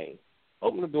have a cane,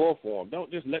 open the door for them.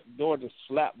 Don't just let the door just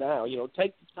slap down. You know,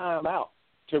 take the time out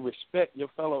to respect your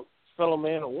fellow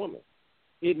man or woman.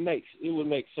 It would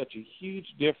make such a huge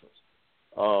difference.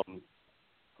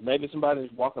 Maybe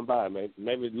somebody's walking by.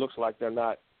 Maybe it looks like they're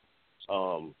not,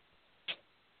 you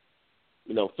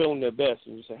know, feeling their best,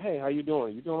 and you say, "Hey, how you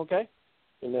doing? You doing okay?"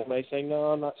 And they may say,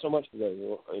 "No, not so much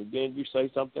today." And then you say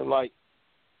something like,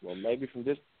 "Well, maybe from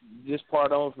this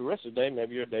part on for the rest of the day,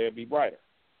 maybe your day will be brighter."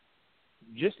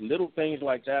 Just little things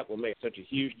like that will make such a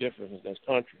huge difference in this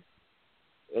country.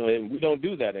 And we don't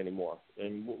do that anymore.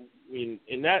 And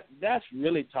that's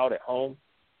really taught at home.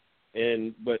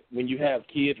 But when you have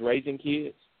kids raising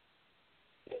kids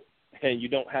and you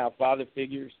don't have father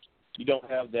figures, you don't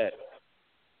have that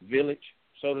village,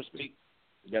 so to speak,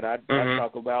 that I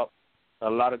talk about a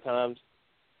lot of times,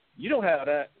 you don't have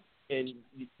that. And,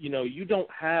 you know, you don't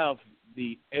have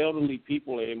the elderly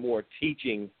people anymore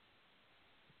teaching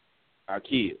our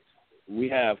kids. We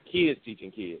have kids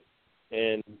teaching kids.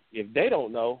 And if they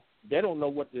don't know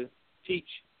what to teach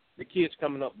the kids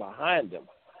coming up behind them.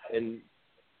 And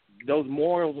those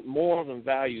morals and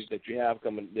values that you have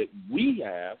that we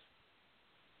have,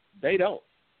 they don't,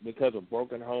 because of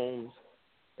broken homes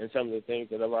and some of the things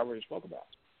that I've already spoke about.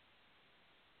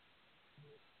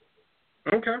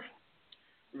 Okay.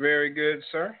 Very good,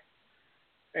 sir.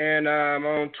 And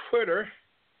on Twitter,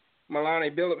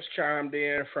 Melanie Billups chimed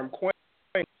in from Queen.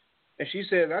 And she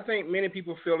says, I think many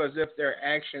people feel as if their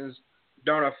actions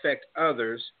don't affect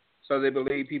others, so they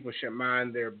believe people should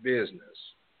mind their business.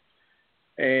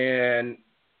 And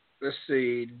let's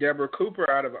see, Deborah Cooper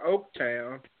out of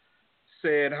Oaktown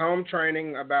said, home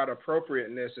training about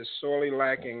appropriateness is sorely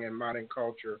lacking in modern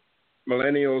culture.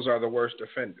 Millennials are the worst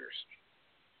offenders.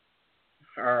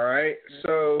 All right,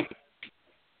 so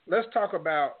let's talk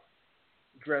about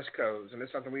dress codes, and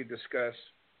it's something we've discussed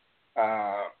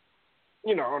on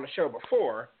the show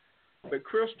before. But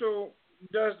Crystal,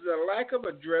 does the lack of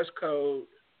a dress code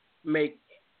make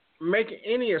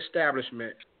any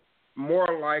establishment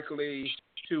more likely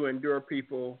to endure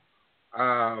people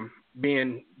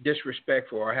being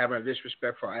disrespectful or having a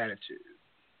disrespectful attitude?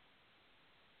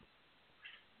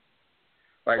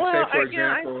 Like, say, for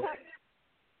example,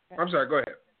 I'm sorry, go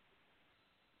ahead.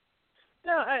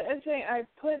 No, I'm saying I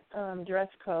put dress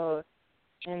code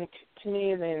to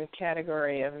me in the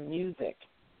category of music.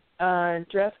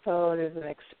 Dress code is an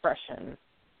expression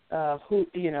of who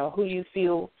you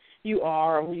feel you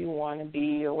are, or who you want to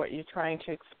be, or what you're trying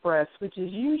to express, which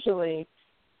is usually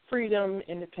freedom,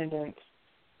 independence,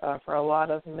 for a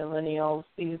lot of millennials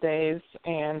these days,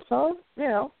 and some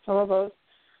of those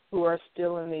who are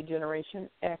still in the Generation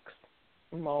X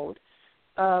mode.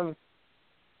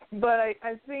 But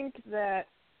I think that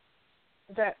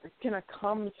kind of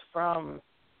comes from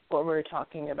what we were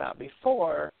talking about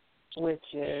before, which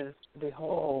is the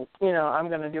whole, I'm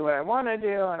going to do what I want to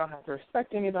do. I don't have to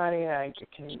respect anybody. I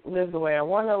can live the way I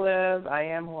want to live. I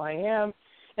am who I am.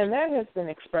 And that has been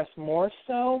expressed more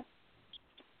so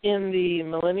in the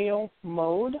millennial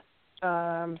mode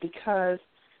because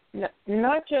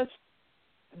not just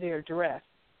their dress,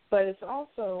 but it's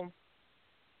also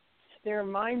their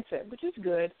mindset, which is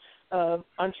good, of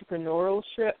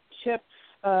entrepreneurship,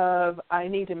 of I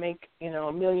need to make,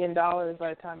 $1 million by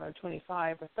the time I'm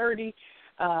 25 or 30.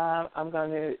 I'm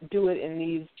going to do it in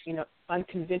these,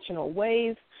 unconventional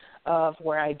ways of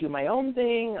where I do my own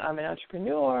thing. I'm an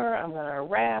entrepreneur. I'm going to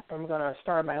rap. I'm going to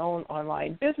start my own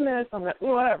online business. I'm going to,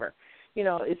 whatever.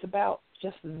 It's about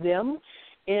just them.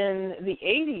 In the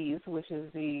 80s, which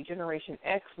is the Generation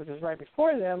X, which is right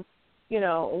before them,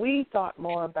 we thought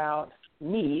more about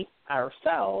me,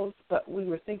 ourselves, but we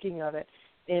were thinking of it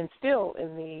and still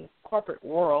in the corporate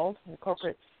world, in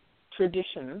corporate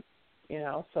tradition,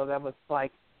 so that was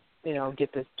like,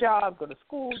 get this job, go to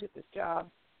school, get this job,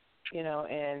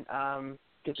 and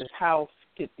get this house,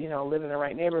 live in the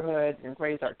right neighborhood and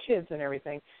raise our kids and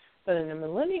everything. But in the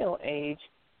millennial age,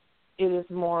 it is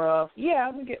more of,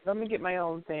 I'm gonna get my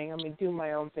own thing, I'm gonna do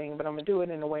my own thing, but I'm gonna do it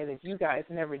in a way that you guys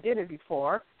never did it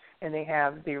before, and they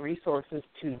have the resources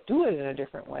to do it in a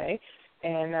different way.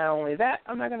 And not only that,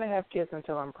 I'm not going to have kids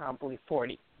until I'm probably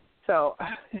 40. So,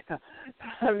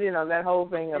 that whole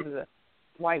thing of the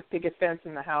white picket fence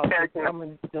in the house, I'm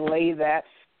going to delay that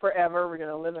forever. We're going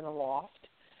to live in a loft,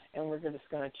 and we're just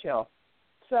going to chill.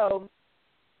 So,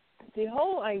 the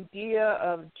whole idea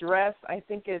of dress, I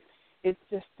think it's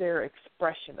just their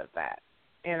expression of that,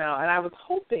 and I was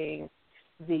hoping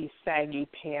the saggy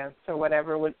pants or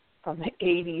whatever from the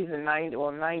 80s and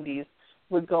 90s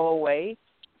would go away,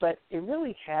 but it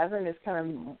really hasn't. It's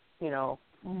kind of,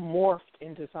 morphed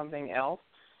into something else,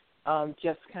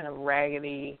 just kind of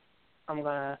raggedy. I'm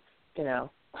going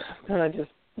to,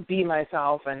 just be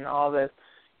myself and all this.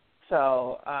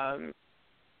 So I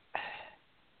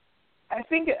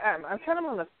think I'm kind of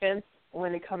on the fence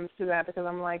when it comes to that, because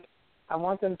I'm like, I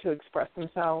want them to express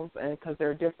themselves, and because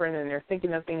they're different and they're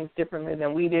thinking of things differently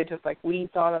than we did, just like we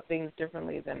thought of things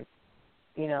differently than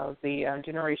the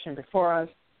generation before us.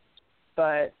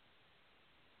 But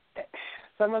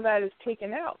some of that is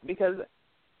taken out because,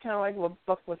 kind of like what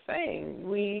Buck was saying,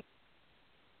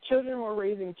 children were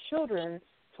raising children,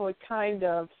 so it kind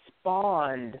of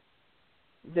spawned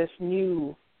this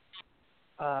new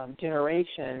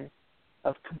generation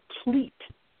of complete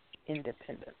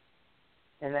independence,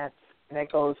 and that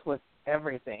goes with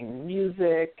everything: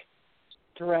 music,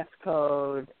 dress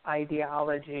code,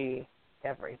 ideology,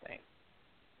 everything.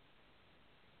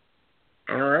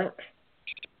 All right.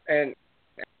 And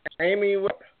Amy,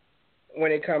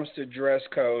 when it comes to dress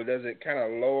code, does it kind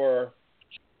of lower,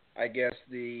 I guess,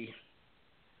 the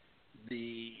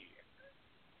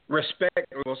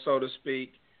respect, so to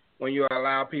speak, when you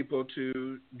allow people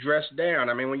to dress down?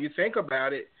 I mean, when you think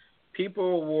about it,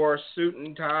 people wore suit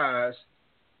and ties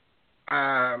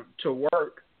to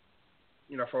work,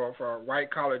 for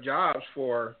white collar jobs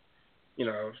for,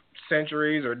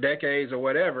 centuries or decades or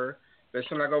whatever. But it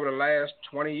seems like over the last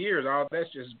 20 years, all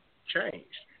that's just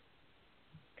changed.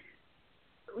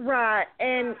 Right,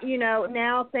 and,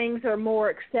 now things are more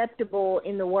acceptable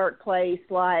in the workplace,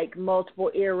 like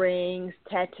multiple earrings,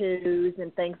 tattoos,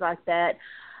 and things like that.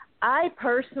 I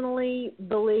personally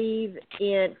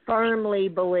firmly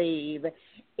believe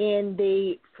in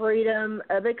the freedom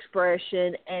of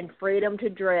expression and freedom to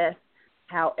dress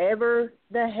however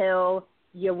the hell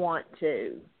you want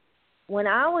to. When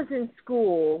I was in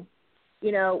school,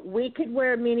 we could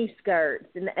wear mini skirts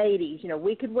in the 80s.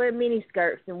 We could wear mini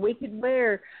skirts, and we could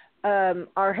wear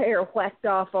our hair whacked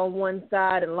off on one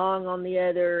side and long on the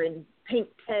other, and pink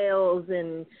tails,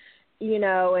 and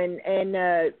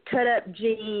and cut up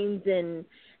jeans, and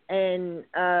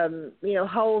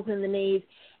holes in the knees.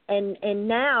 And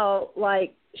now,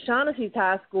 like Shaughnessy's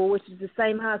high school, which is the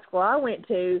same high school I went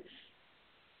to,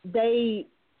 they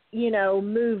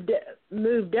moved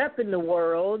up in the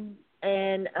world.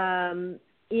 And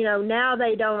now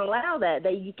they don't allow that.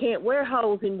 You can't wear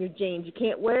holes in your jeans. You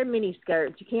can't wear mini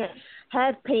skirts. You can't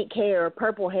have pink hair or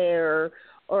purple hair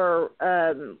or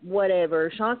whatever.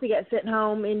 Chauncey got sent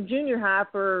home in junior high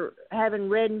for having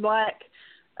red and black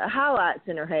highlights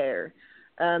in her hair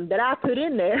that I put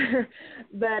in there.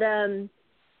 But and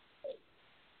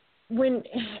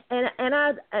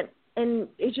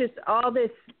it's just all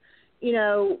this,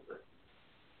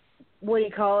 what do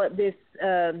you call it? This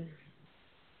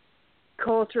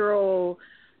cultural,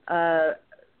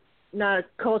 not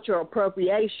cultural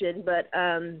appropriation, but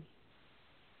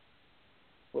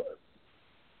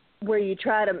where you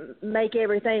try to make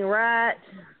everything right.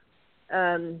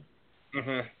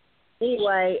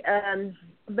 Anyway,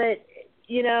 but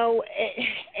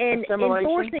and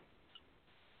enforcing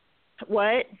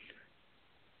what?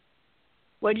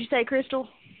 What did you say, Crystal?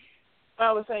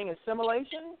 I was saying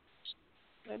assimilation,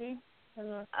 maybe.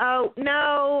 Oh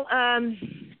no.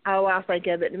 I'll think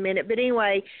of it in a minute. But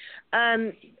anyway,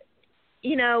 and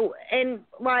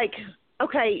like,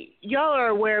 okay, y'all are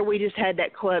aware we just had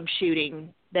that club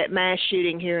shooting, that mass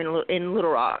shooting here in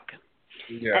Little Rock,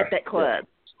 at that club.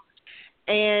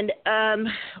 Yeah. And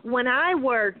when I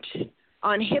worked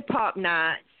on hip hop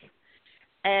nights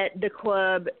at the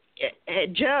club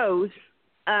at Joe's,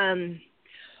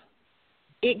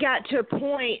 it got to a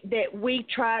point that we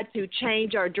tried to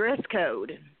change our dress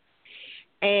code,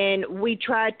 and we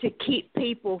tried to keep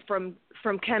people from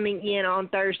coming in on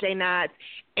Thursday nights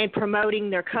and promoting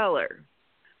their color,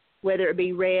 whether it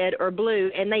be red or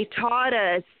blue. And they taught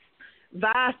us,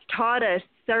 Vice taught us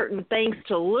certain things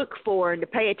to look for and to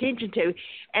pay attention to,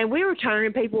 and we were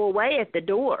turning people away at the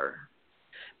door.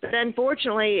 But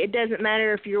unfortunately, it doesn't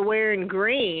matter if you're wearing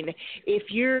green. If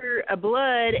you're a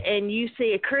blood and you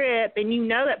see a Crip and you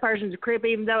know that person's a Crip,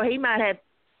 even though he might have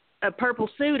a purple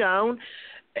suit on,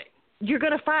 you're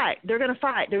going to fight. They're going to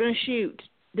fight. They're going to shoot.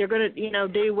 They're going to,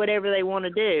 do whatever they want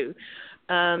to do,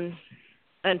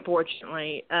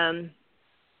 unfortunately.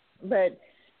 But,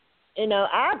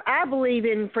 I believe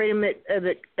in freedom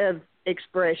of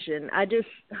expression.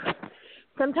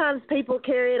 Sometimes people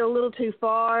carry it a little too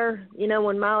far.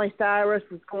 When Miley Cyrus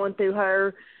was going through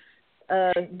her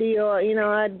deal, I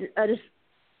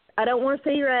don't want to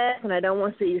see your ass and I don't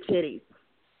want to see your titties,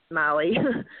 Miley.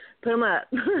 Put them up.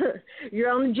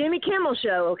 You're on the Jimmy Kimmel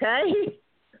Show, okay?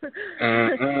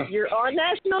 You're on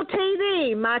national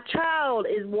TV. My child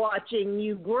is watching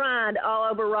you grind all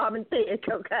over Robin Thicke,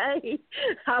 okay?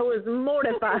 I was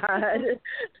mortified.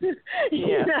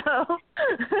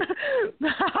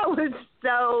 I was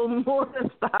so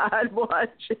mortified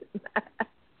watching that.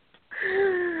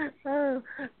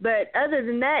 But other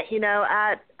than that,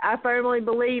 I firmly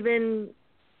believe in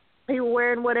people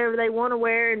wearing whatever they want to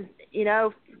wear, and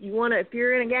if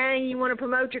you're in a gang, you want to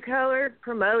promote your color,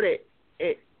 promote it.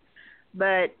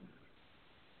 But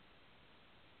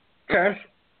okay,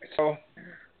 so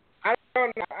I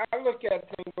don't know. I look at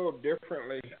things a little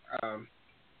differently.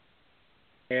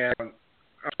 And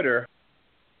under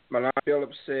Malone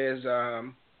Phillips says,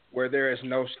 where there is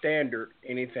no standard,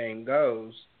 anything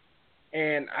goes.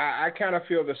 And I kind of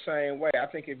feel the same way. I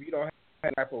think if you don't have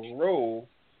that type of rule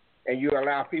and you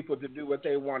allow people to do what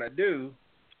they want to do,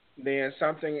 then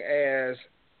something as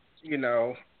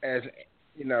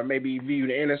maybe viewed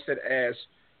innocent as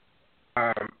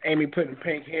Amy putting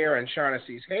pink hair in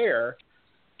Shaughnessy's hair,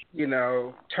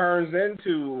 turns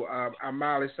into a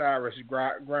Miley Cyrus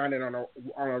grinding on a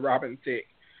Robin Thicke,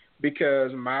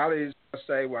 because Miley's going to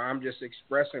say, well, I'm just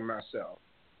expressing myself.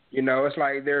 It's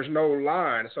like there's no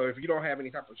line. So if you don't have any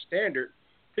type of standard,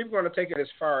 people are going to take it as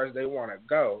far as they want to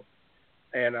go.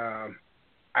 And I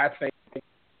think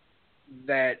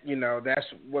that,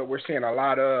 that's what we're seeing a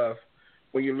lot of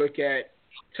when you look at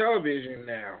television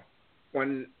now.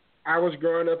 When I was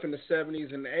growing up in the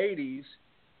 70s and the 80s,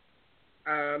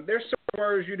 there's some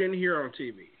words you didn't hear on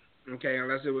TV, okay,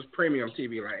 unless it was premium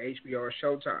TV like HBO or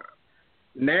Showtime.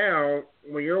 Now,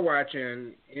 when you're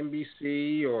watching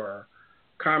NBC or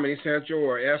Comedy Central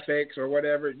or FX or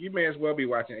whatever, you may as well be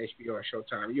watching HBO or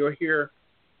Showtime. You'll hear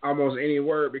almost any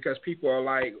word because people are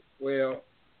like, well,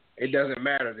 it doesn't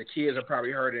matter. The kids have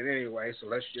probably heard it anyway, so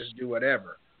let's just do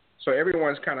whatever. So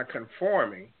everyone's kind of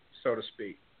conforming, so to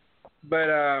speak. But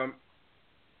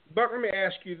let me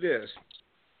ask you this.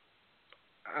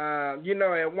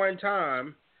 At one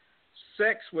time,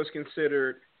 sex was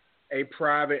considered a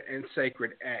private and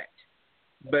sacred act.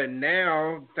 But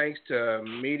now, thanks to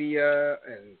media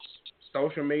and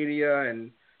social media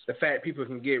and the fact people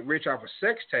can get rich off a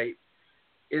sex tape,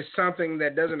 it's something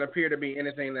that doesn't appear to be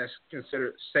anything that's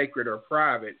considered sacred or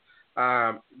private.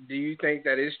 Do you think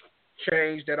that it's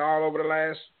changed at all over the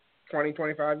last 20,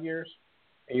 25 years,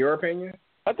 in your opinion?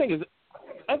 I think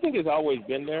it's always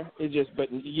been there. It's just, but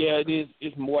yeah, it is.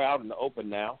 It's more out in the open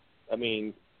now. I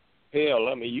mean,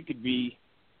 hell, you could be,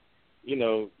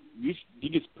 you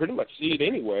can pretty much see it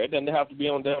anywhere. It doesn't have to be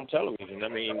on damn television. I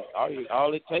mean,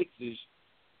 all it takes is,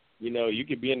 you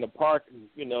could be in the park, at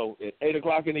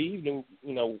 8:00 in the evening,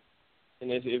 and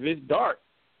if it's dark,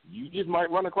 you just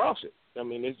might run across it. I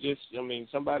mean, it's just,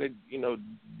 somebody,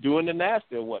 doing the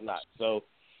nasty or whatnot. So,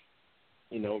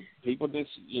 people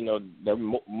just, they're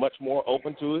much more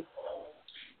open to it.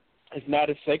 It's not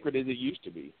as sacred as it used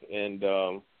to be. And,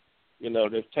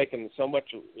 they've taken so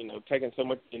much,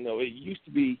 it used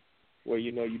to be where,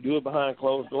 you do it behind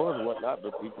closed doors and whatnot,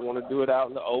 but people want to do it out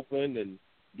in the open and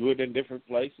do it in different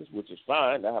places, which is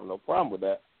fine. I have no problem with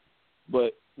that.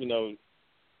 But,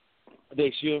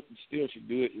 they still should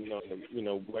do it,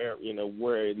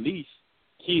 where at least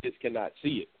kids cannot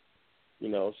see it,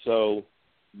 so,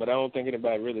 but I don't think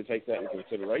anybody really takes that into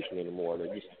consideration anymore. They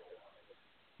just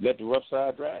let the rough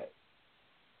side drag.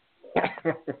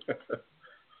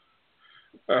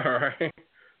 All right.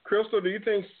 Crystal, do you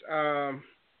think,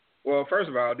 well, first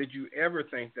of all, did you ever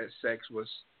think that sex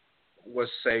was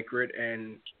sacred?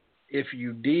 And if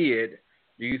you did,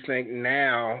 do you think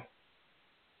now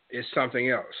it's something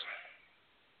else?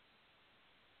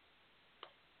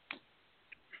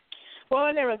 Well,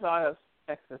 I never thought of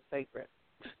sex as sacred.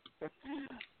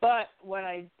 But what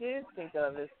I did think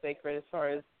of as sacred as far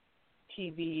as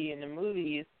TV and the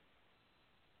movies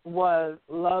was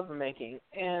lovemaking.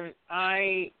 And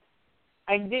I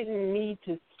didn't need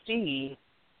to see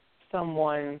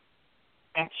someone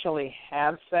actually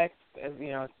have sex, as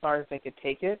far as they could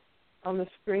take it on the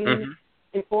screen,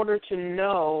 in order to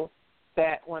know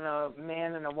that when a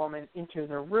man and a woman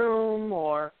enters a room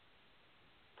or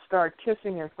start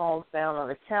kissing and falls down on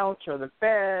the couch or the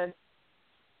bed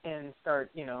and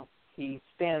he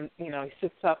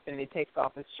sits up and he takes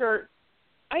off his shirt,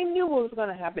 I knew what was going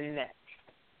to happen next,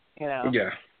 Yeah.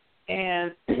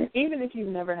 And even if you've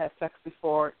never had sex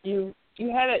before, you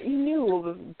knew what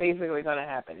was basically going to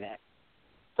happen next.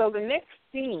 So the next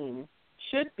scene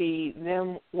should be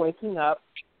them waking up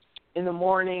in the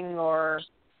morning or,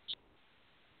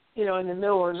 in the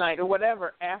middle of the night or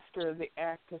whatever after the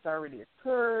act has already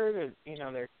occurred, or,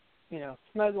 they're,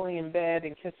 snuggling in bed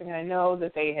and kissing. I know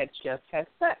that they had just had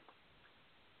sex.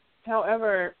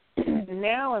 However,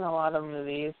 now in a lot of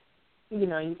movies,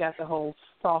 you got the whole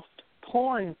soft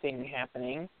porn thing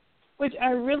happening, which I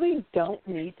really don't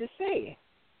need to see.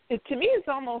 To me, it's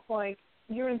almost like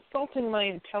you're insulting my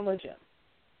intelligence.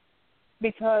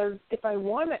 Because if I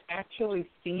want to actually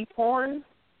see porn,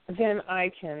 then I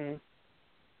can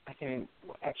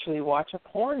actually watch a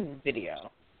porn video.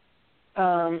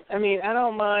 I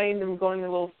don't mind them going a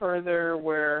little further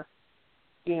where,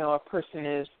 a person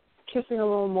is kissing a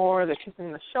little more, they're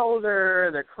kissing the shoulder,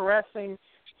 they're caressing.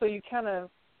 So you kind of,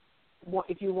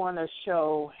 if you want to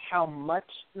show how much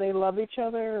they love each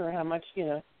other or how much,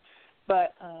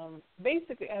 But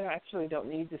basically, I actually don't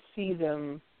need to see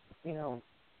them,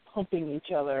 pumping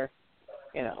each other,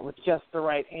 with just the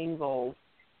right angles.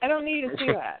 I don't need to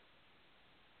see that.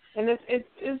 And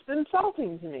it's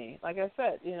insulting to me. Like I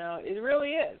said, it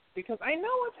really is, because I know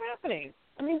what's happening.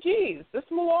 I mean, geez, let's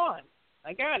move on.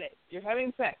 I got it. You're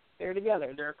having sex. They're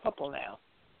together. They're a couple now.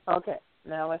 Okay,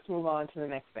 now let's move on to the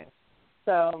next thing.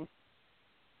 So,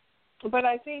 but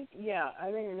I think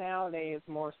nowadays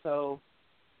more so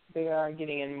they are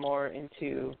getting more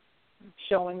into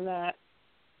showing that.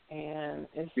 And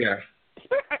it's,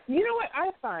 you know what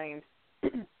I find,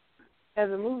 as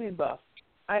a movie buff,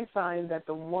 I find that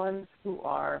the ones who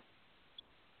are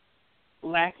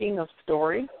lacking of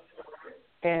story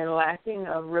and lacking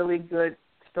of really good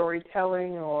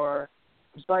storytelling or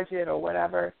budget or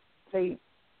whatever, they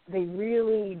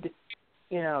really,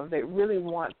 they really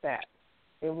want that.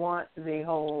 They want the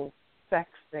whole sex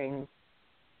thing,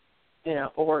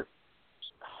 or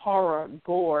horror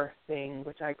gore thing,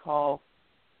 which I call,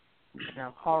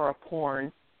 horror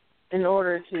porn, in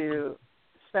order to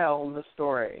sell the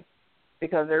story.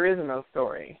 Because there is no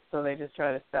story, so they just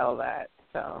try to sell that.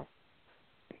 So,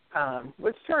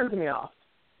 which turns me off,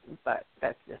 but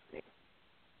that's just me.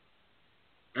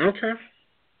 Okay,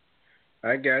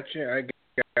 I got you.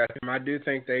 I do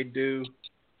think they do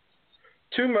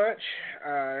too much,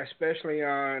 especially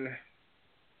on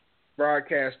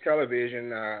broadcast television.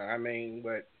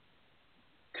 But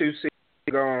 2 seasons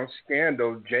ago on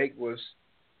Scandal, Jake was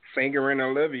fingering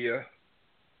Olivia.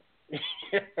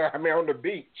 On the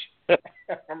beach.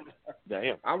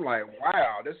 Damn. I'm like,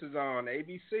 wow, this is on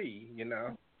ABC,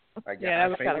 I got yeah,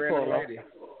 my finger in the lady.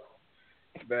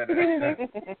 But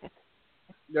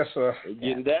just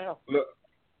getting down. Look.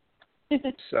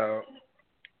 So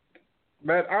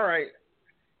But all right,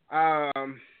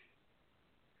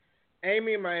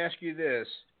 Amy, I ask you this: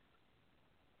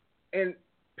 and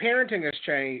parenting has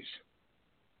changed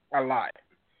a lot.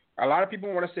 A lot of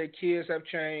people want to say kids have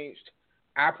changed.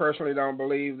 I personally don't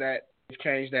believe that it's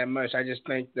changed that much. I just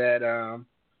think that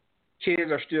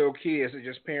kids are still kids. It's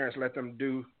just parents let them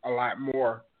do a lot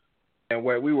more than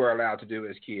what we were allowed to do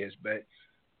as kids. But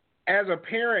as a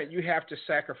parent, you have to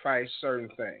sacrifice certain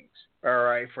things. All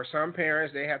right. For some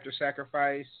parents, they have to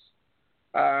sacrifice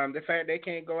the fact they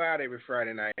can't go out every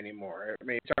Friday night anymore. I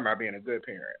mean, talking about being a good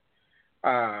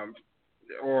parent,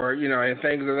 or and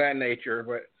things of that nature.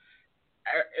 But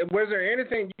was there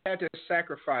anything you had to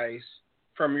sacrifice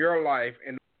from your life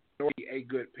in order to be a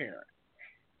good parent?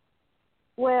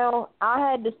 Well, I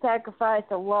had to sacrifice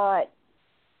a lot.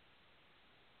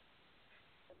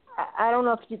 I don't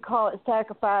know if you call it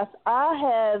sacrifice. I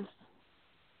have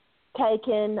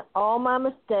taken all my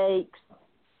mistakes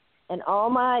and all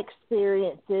my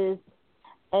experiences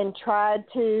and tried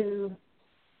to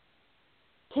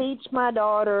teach my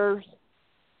daughters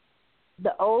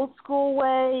the old school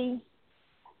way,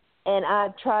 and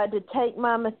I've tried to take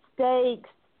my mistakes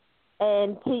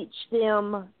and teach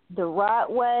them the right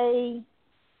way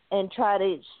and try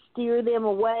to steer them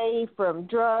away from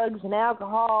drugs and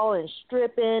alcohol and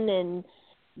stripping and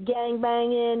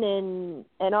gangbanging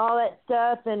and all that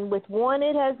stuff. And with one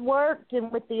it has worked,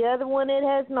 and with the other one it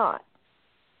has not.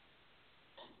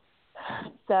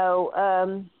 So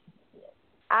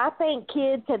I think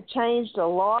kids have changed a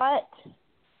lot.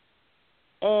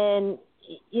 And,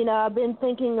 I've been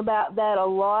thinking about that a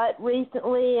lot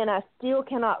recently, and I still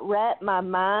cannot wrap my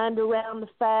mind around the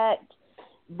fact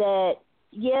that,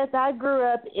 yes, I grew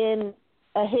up in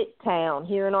a hick town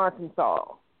here in Arkansas.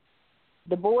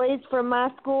 The boys from my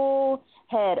school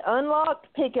had unlocked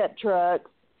pickup trucks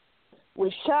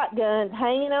with shotguns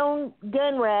hanging on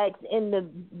gun racks in the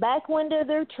back window of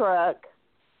their truck.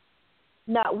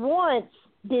 Not once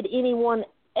did anyone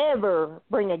ever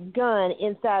bring a gun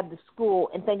inside the school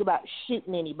and think about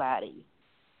shooting anybody.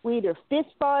 We either fist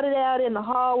fought it out in the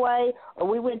hallway, or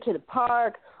we went to the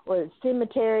park or the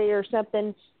cemetery or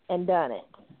something and done it.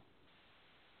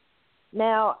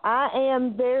 Now, I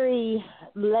am very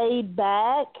laid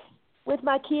back with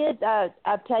my kids.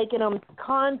 I've taken them to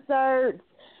concerts.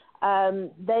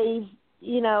 They've,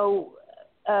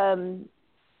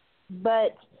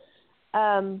 but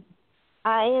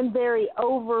I am very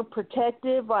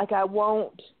overprotective. Like, I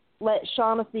won't let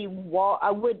Shaughnessy walk.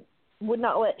 I would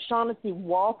not let Shaughnessy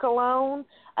walk alone.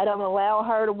 I don't allow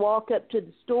her to walk up to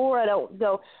the store. I don't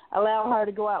allow her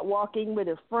to go out walking with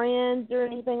her friends or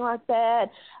anything like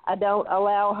that. I don't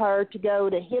allow her to go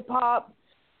to hip-hop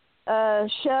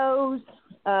shows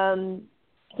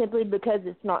simply because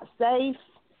it's not safe.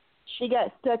 She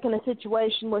got stuck in a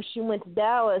situation where she went to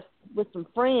Dallas with some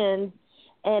friends,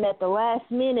 and at the last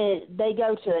minute, they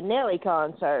go to a Nelly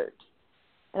concert.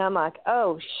 And I'm like,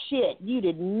 oh, shit, you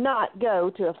did not go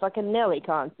to a fucking Nelly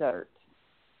concert.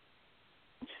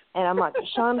 And I'm like,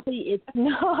 Shaughnessy, it's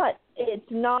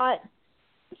not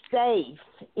safe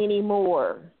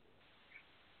anymore.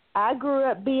 I grew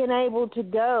up being able to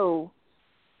go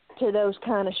to those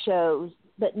kind of shows,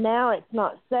 but now it's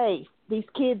not safe. These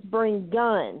kids bring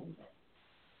guns,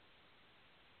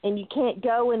 and you can't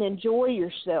go and enjoy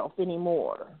yourself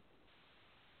anymore.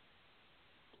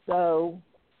 So,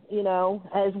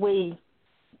 as we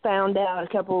found out a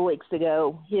couple of weeks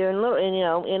ago here in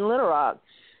Little Rock,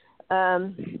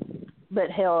 but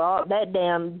hell, that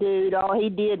damn dude, all he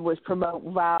did was promote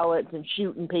violence and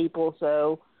shooting people.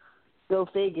 So, go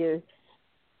figure.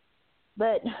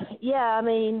 But yeah,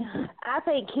 I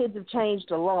think kids have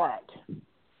changed a lot.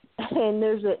 And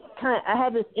there's I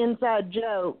have this inside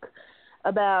joke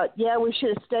about, we should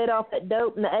have stayed off that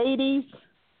dope in the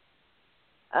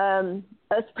 80s.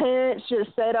 Us parents should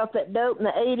have stayed off that dope in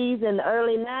the 80s and the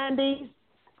early 90s,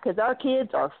 because our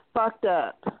kids are fucked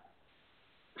up.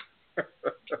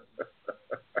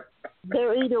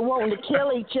 They're either wanting to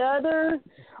kill each other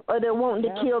or they're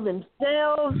wanting to kill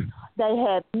themselves. They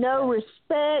have no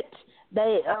respect.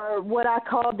 They are what I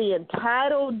call the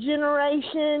entitled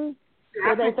generation,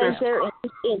 where they think they're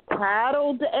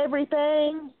entitled to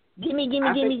everything.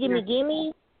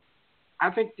 Gimme. I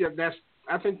think you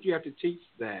have to teach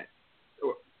that,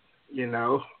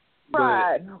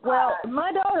 Right. Well,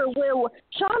 my daughter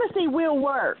Shaughnessy will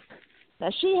work. Now,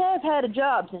 she has had a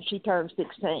job since she turned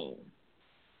 16.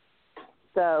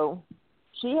 So,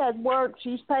 she has worked.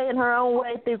 She's paying her own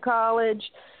way through college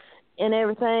and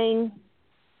everything.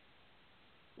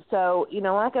 So,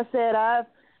 like I said, I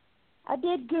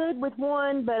did good with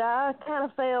one, but I kind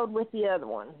of failed with the other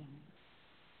one.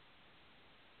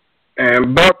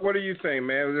 And Buck, what do you think,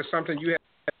 man? Was there something you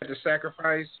had to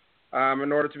sacrifice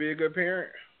in order to be a good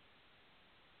parent?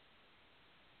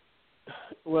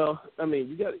 Well, I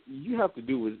mean, you have to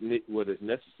do what is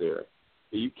necessary.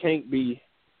 You can't be.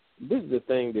 This is the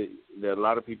thing that a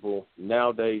lot of people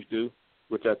nowadays do,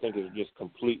 which I think is just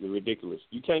completely ridiculous.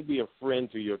 You can't be a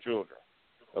friend to your children,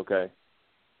 okay?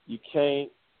 You can't,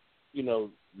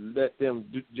 let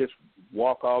them just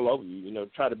walk all over you.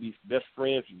 Try to be best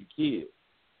friends with your kids.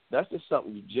 That's just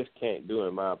something you just can't do,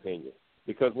 in my opinion.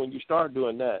 Because when you start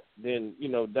doing that, then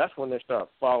that's when they start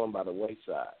falling by the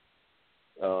wayside.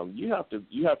 You have to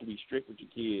be strict with your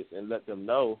kids and let them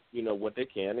know what they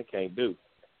can and can't do,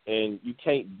 and you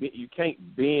can't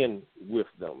bend with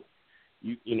them.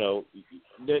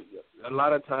 A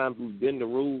lot of times we bend the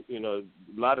rules. A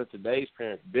lot of today's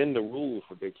parents bend the rules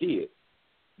for their kids.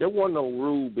 There wasn't no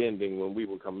rule bending when we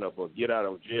were coming up, or get out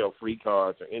of jail free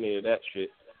cards or any of that shit.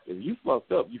 If you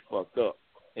fucked up, you fucked up,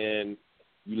 and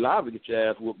you liable to get your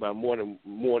ass whooped by more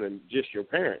than just your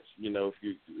parents. If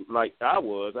you like I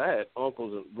had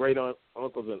uncles and great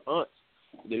uncles and aunts.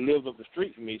 They lived up the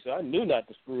street from me, so I knew not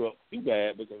to screw up too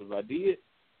bad, because if I did,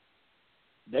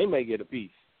 they may get a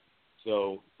piece.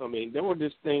 So I mean, there were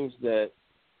just things that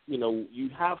you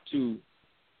have to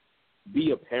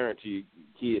be a parent to your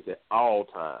kids at all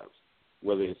times,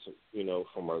 whether it's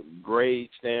from a grade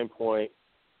standpoint,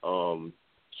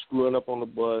 screwing up on the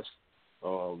bus,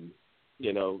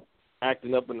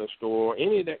 acting up in the store,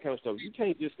 any of that kind of stuff. You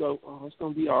can't just go, oh, it's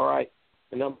going to be all right,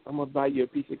 and I'm going to buy you a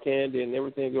piece of candy and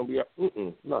everything's going to be all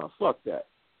right. No, fuck that.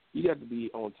 You got to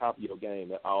be on top of your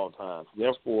game at all times.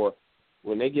 Therefore,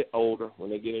 when they get older, when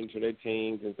they get into their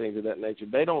teens and things of that nature,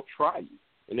 they don't try you.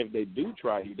 And if they do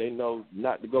try you, they know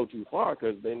not to go too far,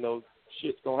 because they know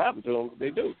shit's going to happen to them if they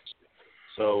do.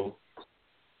 So,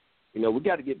 we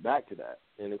got to get back to that.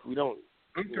 And if we don't,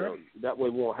 that way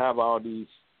we won't have all these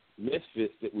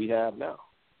misfits that we have now.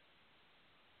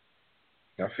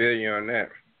 I feel you on that.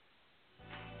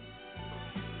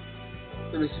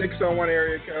 To the 601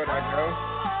 area code I go,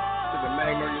 to the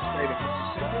Magnolia State of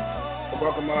Mississippi. I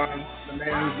welcome on the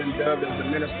man who's been dubbed as the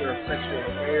Minister of Sexual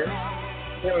Affairs.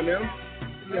 Hey, them.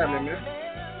 What's happening, man?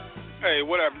 Hey,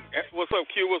 what up? What's up,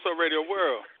 Q? What's up, Radio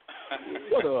World?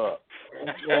 What up?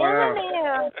 What's going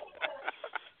on?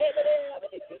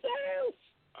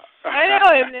 I know,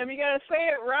 Eminem. You gotta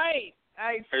say it right.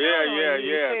 Yeah,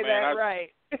 say man. That right.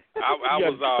 I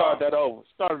was start it over.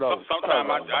 Sometimes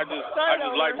I just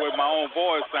like the way my own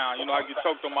voice sound. I get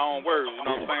choked on my own words. You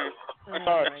know what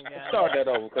I'm saying? Start that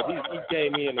over, because he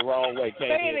came in the wrong way. Say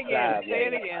it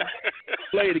again.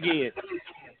 Play it again.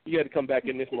 You got to come back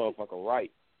in this motherfucker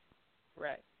right.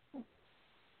 Right.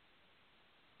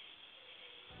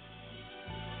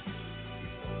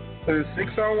 To the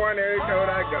 601 area code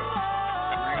I go.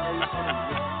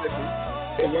 Mississippi.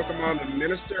 So welcome on the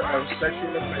Minister of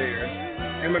Sexual Affairs,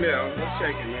 Eminem. What's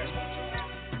shaking,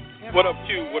 man? What up,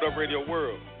 Q? What up, Radio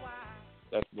World?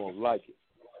 That's gonna like it.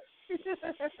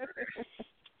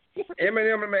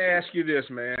 Eminem, let me ask you this,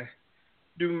 man.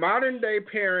 Do modern day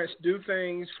parents do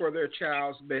things for their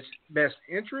child's best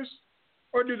interest,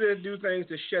 or do they do things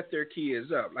to shut their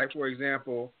kids up? Like, for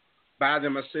example, buy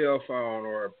them a cell phone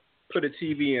or put a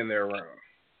TV in their room?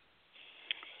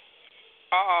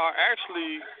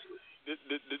 Actually,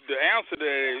 the answer to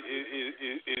that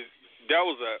is that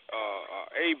was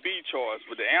a B choice,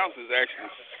 but the answer is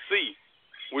actually C,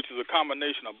 which is a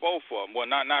combination of both of them. Well,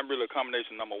 not really a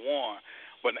combination number one,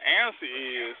 but the answer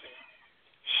is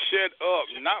shut up,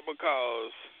 not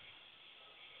because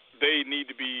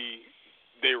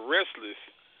they're restless,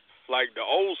 like the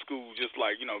old school, just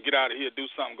like, get out of here, do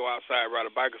something, go outside, ride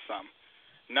a bike or something.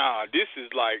 Nah, this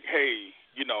is like, hey,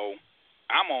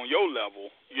 I'm on your level.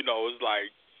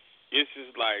 It's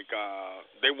just like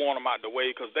they want them out the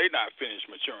way because they not finished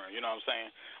maturing, you know what I'm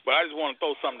saying? But I just want to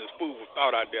throw something that's food for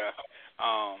thought out there.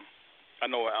 I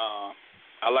know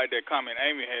I like that comment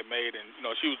Amy had made, and,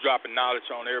 she was dropping knowledge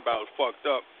on everybody was fucked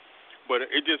up. But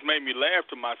it just made me laugh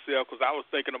to myself because I was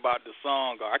thinking about the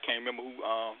song. I can't remember who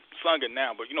sung it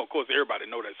now, but, of course, everybody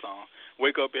know that song.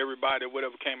 Wake Up Everybody,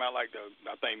 whatever came out like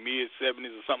I think,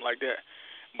 mid-'70s or something like that.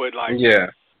 But, like,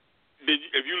 yeah.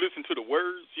 If you listen to the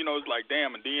words, it's like,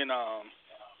 damn, and then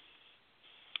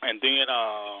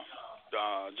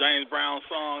James Brown's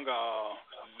song,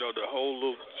 the whole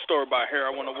little story about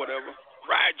heroin or whatever,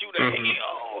 ride you to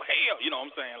hell, you know what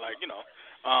I'm saying? Like,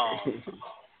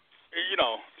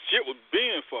 shit was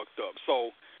being fucked up.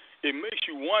 So it makes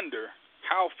you wonder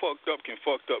how fucked up can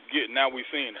fucked up get. Now we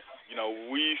seeing it.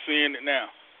 We seeing it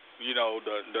now.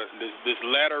 This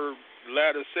latter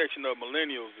section of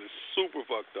millennials is super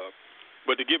fucked up.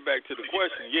 But to get back to the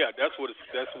question, yeah, that's what's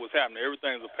happening.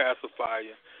 Everything's a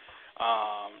pacifier.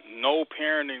 No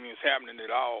parenting is happening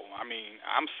at all. I mean,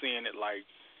 I'm seeing it like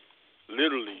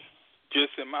literally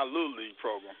just in my Little League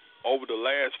program. Over the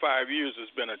last 5 years,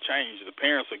 there's been a change. The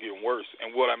parents are getting worse.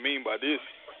 And what I mean by this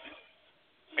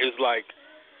is like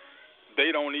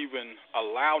they don't even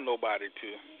allow nobody to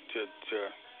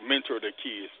mentor their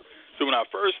kids. So when I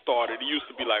first started, it used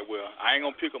to be like, well, I ain't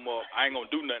going to pick them up. I ain't going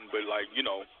to do nothing but like,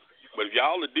 but if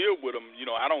y'all will deal with them,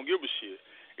 I don't give a shit.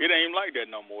 It ain't like that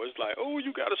no more. It's like, oh,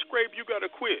 you got to scrape, you got to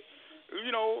quit.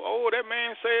 Oh, that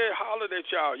man said hollered at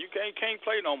y'all. You can't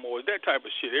play no more. It's that type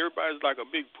of shit. Everybody's like a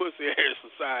big pussy-ass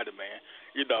society, man.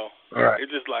 Right.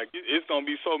 It's just like, it's going to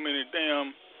be so many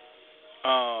damn,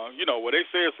 well, they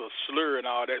say it's a slur and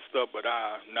all that stuff, but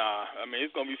nah. I mean,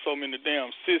 it's going to be so many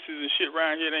damn sissies and shit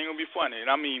around here, it ain't going to be funny.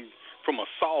 And I mean, from a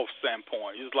soft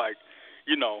standpoint, it's like,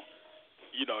 you'll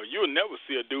never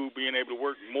see a dude being able to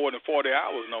work more than 40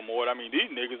 hours no more. I mean, these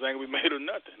niggas ain't gonna be made of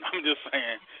nothing. I'm just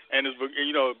saying, and it's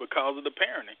because of the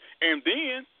parenting. And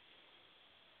then,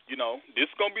 this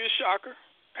is gonna be a shocker.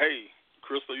 Hey,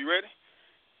 Crystal, you ready?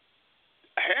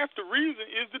 Half the reason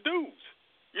is the dudes.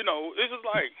 This is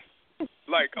like,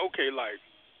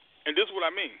 and this is what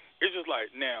I mean. It's just like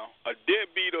now a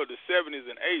deadbeat of the 70s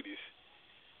and 80s.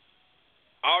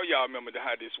 All y'all remember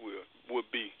how this would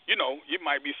be. It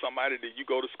might be somebody that you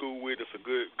go to school with that's a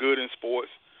good in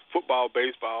sports, football,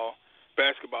 baseball,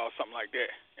 basketball, something like that.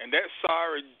 And that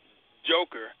sorry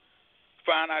joker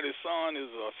find out his son is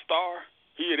a star.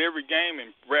 He at every game and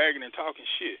bragging and talking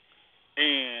shit.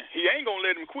 And he ain't going to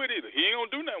let him quit either. He ain't going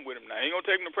to do nothing with him now. He ain't going to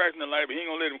take him to practice in life, but he ain't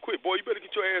going to let him quit. Boy, you better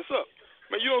get your ass up.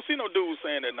 Man, you don't see no dudes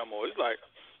saying that no more. It's like,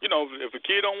 if a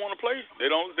kid don't want to play, they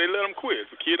let him quit.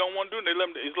 If a kid don't want to do it, they let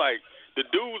him. It's like, the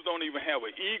dudes don't even have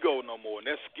an ego no more, and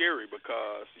that's scary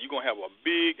because you're going to have a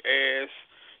big-ass,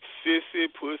 sissy,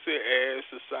 pussy-ass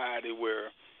society where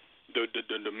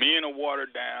the men are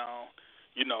watered down,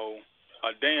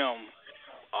 a damn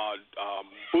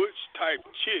butch-type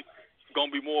chick going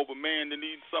to be more of a man than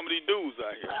some of these dudes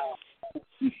out here.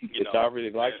 It's already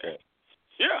like that.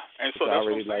 Yeah, and so that's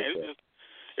what I'm saying.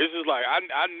 It's just like I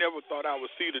never thought I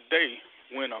would see the day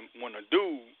when a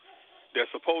dude that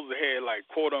supposedly had like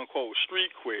quote unquote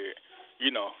street cred,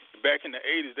 back in the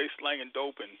 80s they slanging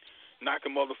dope and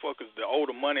knocking motherfuckers the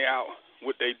older money out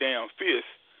with their damn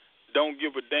fists. Don't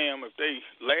give a damn if they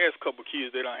last couple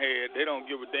kids they done had. They don't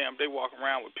give a damn if they walk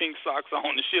around with pink socks on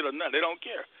and shit or nothing. They don't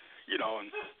care,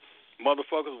 and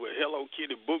motherfuckers with Hello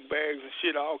Kitty book bags and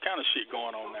shit, all kind of shit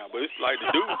going on now. But it's like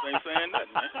the dudes ain't saying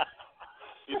nothing, man.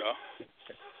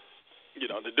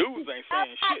 The dudes ain't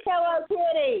saying shit. Hello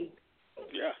Kitty.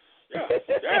 Yeah. Yeah,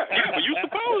 but you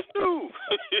supposed to.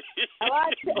 I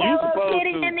watched Hello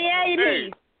Kitty in the 80s.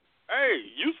 Hey,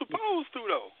 you supposed to,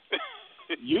 though.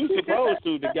 You supposed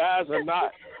to. The guys are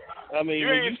not. I mean,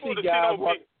 when you see guys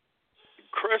walking,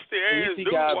 crusty ass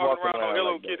dudes walking around on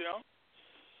Hello Kitty, huh?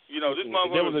 This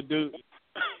motherfucker.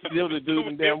 There was a dude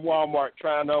in damn Walmart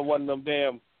trying on one of them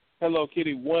damn Hello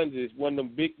Kitty onesies, one of them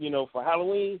big, for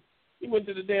Halloween. He went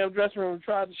to the damn dressing room and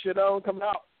tried the shit on, come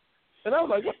out. And I was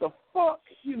like, what the fuck?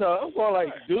 I'm going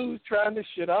like, dudes trying this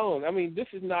shit on. I mean, this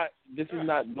is not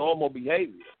normal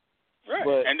behavior. Right.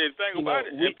 But, and then think about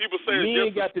it. And people say men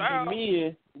it's got just to be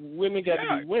men, women got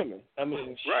to be women. I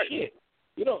mean, shit.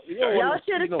 Y'all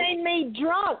should have seen me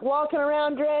drunk walking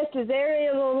around dressed as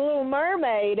Ariel the Little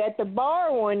Mermaid at the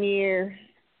bar one year.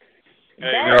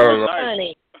 Hey, that was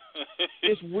funny.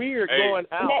 It's weird going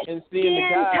out and seeing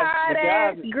the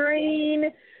guys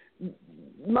green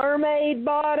mermaid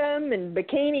bottom and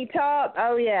bikini top.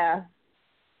 Oh yeah.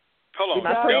 Hold on.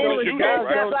 My friend was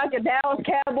dressed up like a Dallas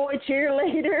Cowboy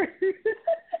cheerleader.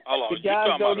 Hold on. The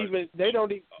guys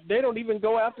don't even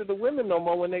go after the women no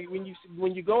more when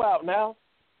you go out now.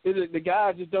 The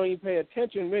guys just don't even pay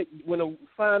attention. When a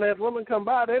fine ass woman come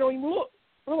by, they don't even look.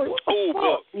 I'm like, what the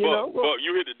fuck? But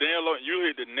you hit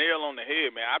the nail on the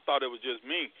head, man. I thought it was just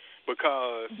me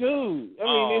because dude, I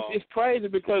mean it's crazy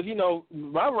because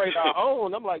my radar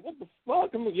on. I'm like, what the fuck?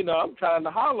 I'm trying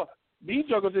to holler. These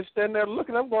jokers just standing there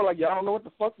looking. I'm going like, y'all don't know what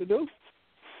the fuck to do.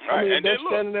 Right. I mean, they're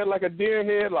standing there like a deer in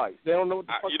headlights. They don't know what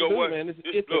the fuck to do, man.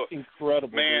 It's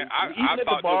incredible. Man, even at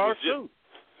the bar too.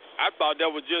 I thought that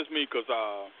was just me because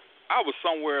I was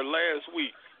somewhere last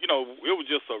week. It was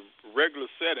just a regular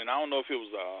setting. I don't know if it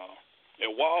was at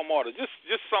Walmart or just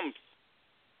some.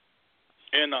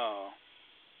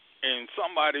 And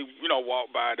somebody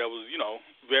walked by that was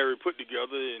very put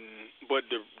together, but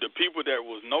the people that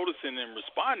was noticing and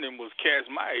responding was cats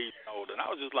my age and older, and I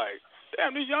was just like,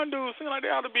 damn, these young dudes seem like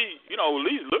they ought to be at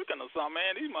least looking or something,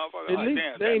 man. These motherfuckers at least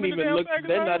damn, they ain't even look.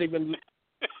 They're not even.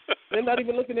 They're not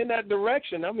even looking in that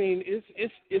direction. I mean,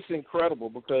 it's incredible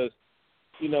because,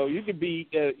 you know, you could be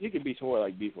somewhere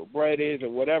like Beef or Bread is or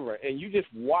whatever, and you just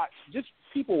watch, just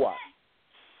people watch,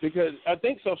 because I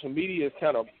think social media has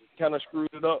kind of screwed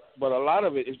it up. But a lot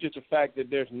of it is just the fact that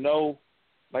there's no,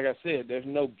 like I said, there's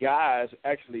no guys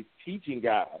actually teaching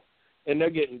guys, and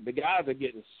the guys are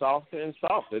getting softer and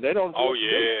softer. They don't. Oh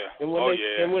yeah.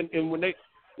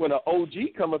 When an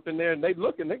OG come up in there and they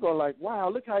look and they go like,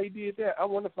 wow, look how he did that. I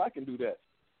wonder if I can do that.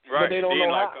 Right. But they don't know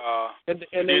how. And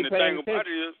then the thing about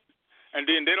it is, and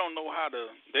then they don't know how to,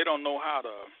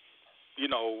 you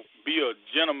know, be a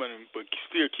gentleman but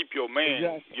still keep your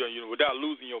man, exactly. you know, without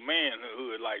losing your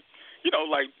manhood. Like, you know,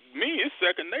 like me, it's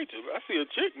second nature. I see a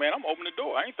chick, man, I'm opening the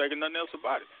door. I ain't thinking nothing else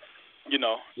about it. You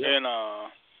know, and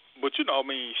but you know, I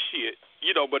mean, shit.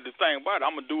 You know, but the thing about it,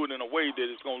 I'm gonna do it in a way that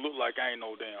it's gonna look like I ain't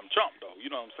no damn chump, though. You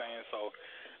know what I'm saying? So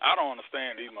I don't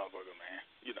understand these motherfuckers, man.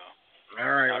 You know. All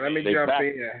right, let me jump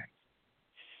in.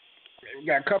 We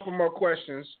got a couple more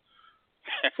questions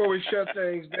before we shut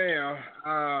things down.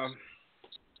 All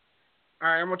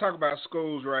right, I'm gonna talk about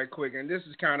schools right quick, and this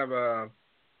is kind of a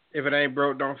if it ain't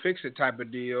broke, don't fix it type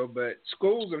of deal. But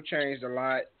schools have changed a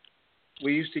lot.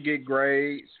 We used to get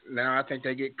grades. Now I think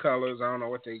they get colors. I don't know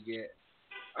what they get.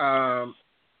 And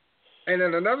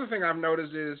then another thing I've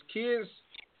noticed is kids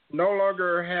no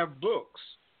longer have books.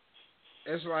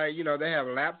 It's like, you know, they have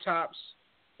laptops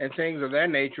and things of that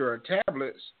nature or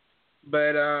tablets.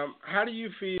 But how do you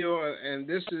feel, and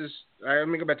this is, let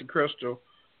me go back to Crystal.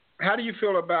 How do you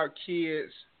feel about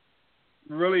kids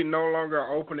really no longer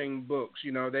opening books?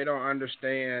 You know, they don't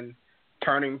understand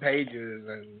turning pages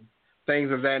and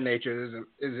things of that nature. Is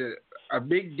it a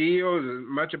big deal? Is it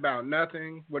much about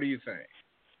nothing? What do you think?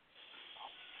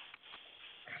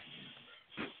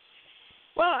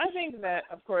 Well, I think that,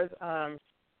 of course,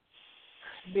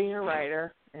 being a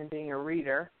writer and being a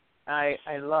reader, I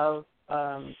love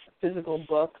physical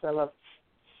books. I love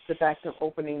the fact of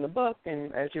opening the book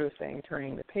and, as you were saying,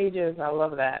 turning the pages. I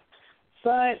love that. But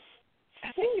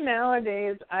I think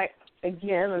nowadays,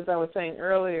 again, as I was saying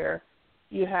earlier,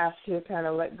 you have to kind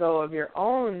of let go of your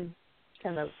own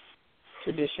kind of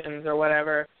traditions or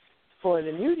whatever for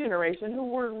the new generation who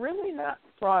were really not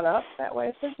brought up that way,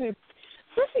 especially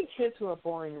kids who are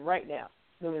born right now,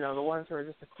 you know, the ones who are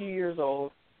just a few years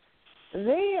old.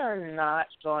 They are not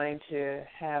going to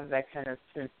have that kind of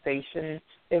sensation.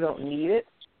 They don't need it.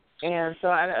 And so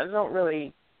I don't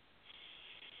really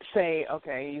say,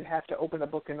 okay, you have to open a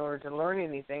book in order to learn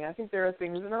anything. I think there are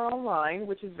things that are online,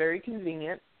 which is very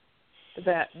convenient,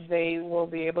 that they will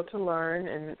be able to learn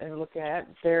and look at.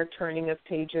 Their turning of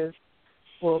pages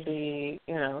will be,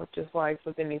 you know, just like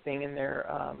with anything in their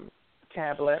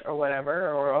tablet or whatever,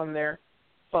 or on their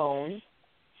phone.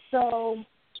 So,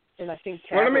 and I think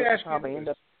tablets probably end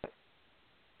up.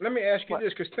 Let me ask you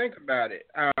this, because think about it.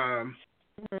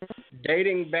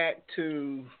 Dating back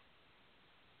to,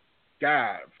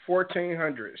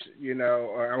 1400s, you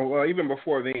know, or well, even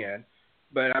before then.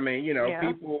 But, I mean, you know,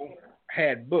 people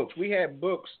had books. We had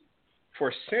books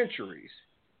for centuries.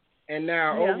 And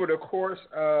now over the course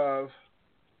of,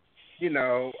 you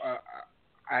know,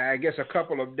 I guess a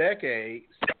couple of decades,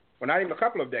 well, not even a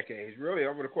couple of decades, really,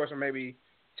 over the course of maybe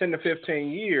 10 to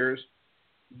 15 years,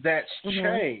 that's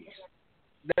changed.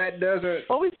 That doesn't...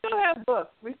 Well, we still have books.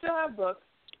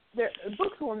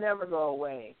 Books will never go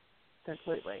away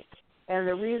completely. And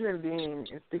the reason being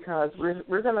is because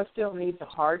we're going to still need the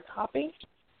hard copy,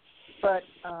 but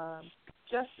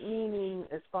just meaning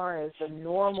as far as the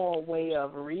normal way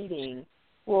of reading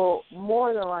will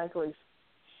more than likely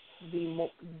be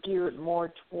geared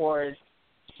more towards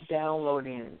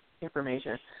downloading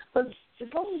information. But as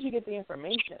long as you get the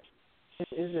information, it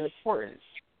is important,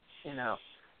 you know.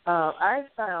 I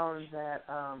found that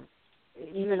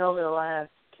even over the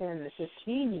last 10 to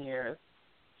 15 years,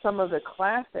 some of the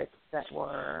classics that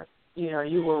were, you know,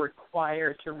 you were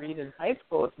required to read in high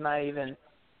school, it's not even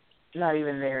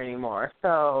there anymore.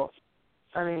 So,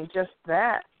 I mean, just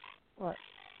that. What?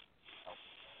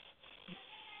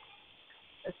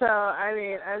 So, I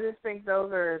mean, I just think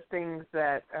those are things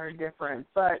that are different.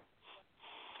 But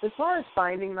as far as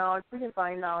finding knowledge, we can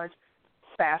find knowledge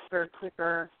faster,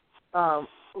 quicker. You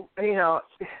know,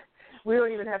 we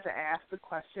don't even have to ask the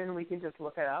question. We can just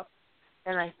look it up.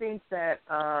 And I think that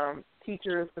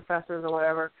teachers, professors, or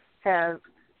whatever have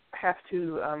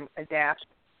to adapt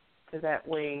to that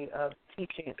way of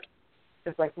teaching.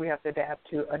 Just like we have to adapt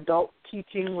to adult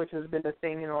teaching, which has been a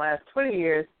thing in the last 20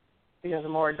 years because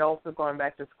more adults are going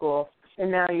back to school. And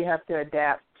now you have to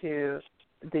adapt to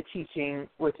the teaching,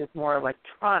 which is more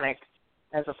electronic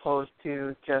as opposed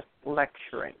to just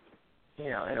lecturing, you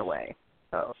know, in a way.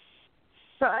 So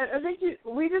So I think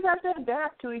we just have to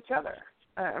adapt to each other.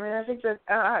 I mean, I think that.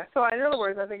 So in other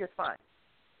words, I think it's fine.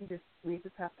 We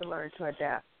just have to learn to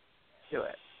adapt to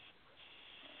it.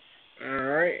 All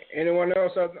right. Anyone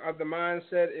else of the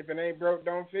mindset? If it ain't broke,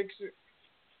 don't fix it.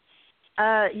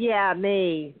 Yeah,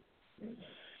 me.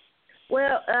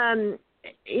 Well,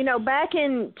 back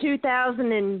in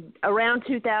around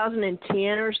 2010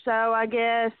 or so, I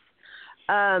guess,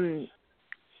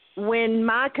 when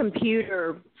my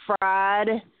computer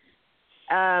fried,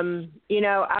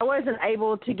 I wasn't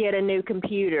able to get a new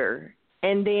computer.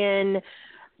 And then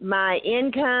my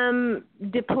income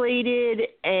depleted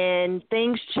and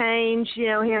things changed,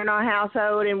 here in our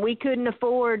household, and we couldn't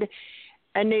afford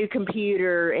a new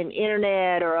computer and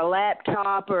internet or a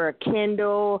laptop or a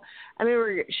Kindle. I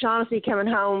remember Shaughnessy coming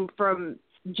home from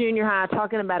junior high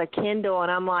talking about a Kindle,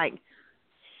 and I'm like,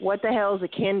 what the hell is a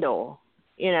Kindle?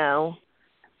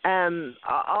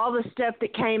 All the stuff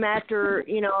that came after,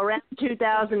 around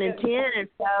 2010. And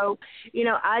so,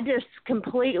 I just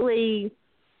completely,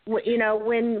 when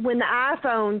the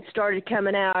iPhone started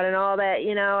coming out and all that,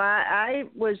 I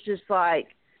was just like,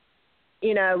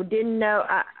 didn't know,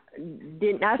 I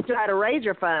still had a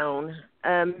Razor phone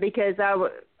because I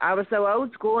was so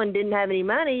old school and didn't have any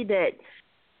money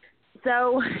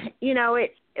so,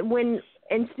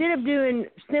 instead of doing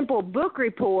simple book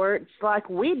reports like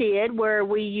we did where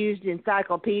we used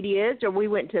encyclopedias or we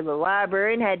went to the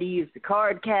library and had to use the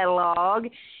card catalog,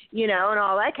 and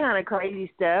all that kind of crazy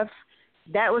stuff,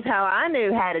 that was how I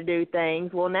knew how to do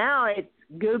things. Well, now it's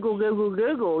Google,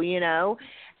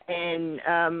 and,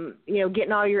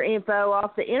 getting all your info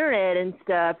off the internet and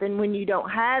stuff. And when you don't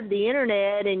have the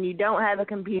internet and you don't have a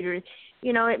computer,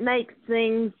 it makes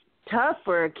things tough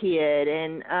for a kid.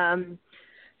 And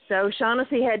so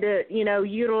Shaughnessy had to,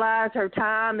 utilize her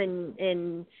time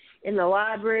in the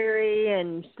library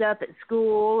and stuff at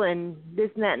school and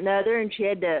this and that and other. And she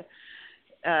had to,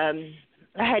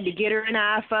 I had to get her an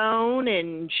iPhone,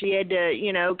 and she had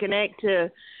to, connect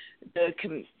to the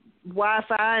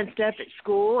Wi-Fi and stuff at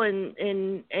school. And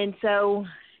so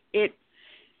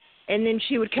and then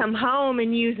she would come home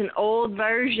and use an old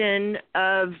version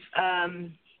of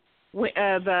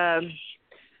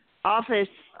Office,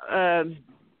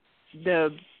 the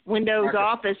Windows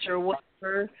Office or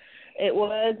whatever it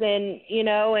was,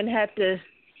 and have to,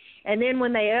 and then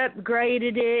when they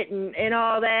upgraded it and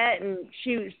all that, and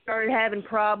she started having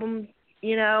problems,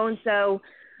 and so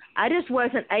I just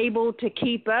wasn't able to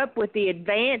keep up with the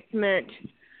advancement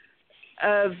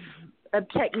of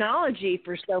technology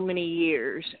for so many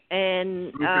years,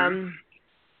 and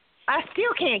I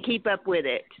still can't keep up with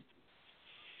it.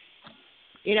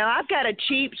 I've got a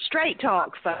cheap Straight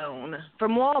Talk phone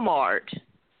from Walmart.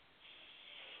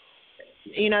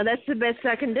 That's the best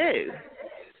I can do.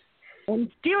 And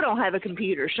still don't have a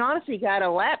computer. Shaughnessy got a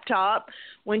laptop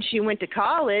when she went to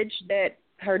college that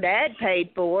her dad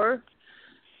paid for.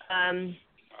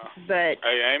 But,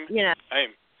 hey, Amy,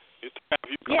 Amy, it's time for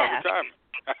you to come out of retirement.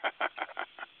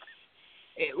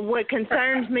 What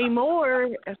concerns me more,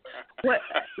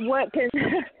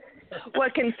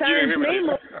 what concerns me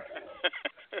more.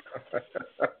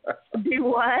 Do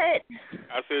what?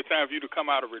 I said it's time for you to come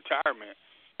out of retirement.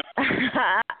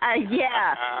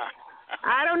 Yeah.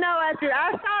 I don't know. I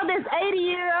saw this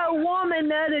 80-year-old woman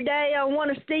the other day on one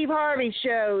of Steve Harvey's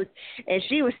shows, and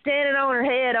she was standing on her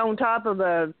head on top of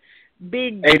a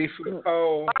big 80-foot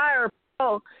pole. Fire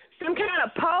pole, some kind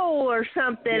of pole or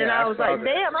something. Yeah, and I was like, that.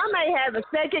 Damn, I may have a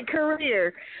second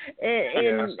career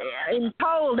in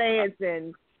pole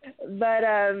dancing. But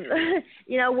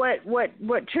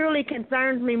what truly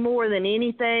concerns me more than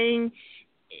anything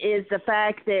is the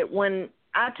fact that when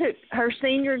I took her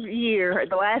senior year,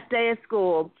 the last day of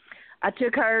school, I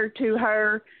took her to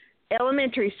her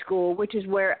elementary school, which is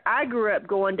where I grew up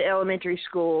going to elementary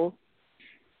school,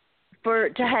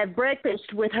 to have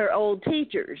breakfast with her old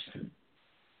teachers.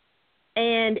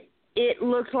 And it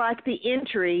looked like the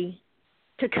entry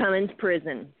to Cummins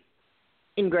Prison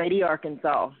in Grady,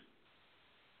 Arkansas.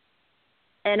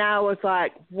 And I was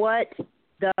like, what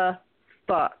the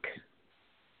fuck?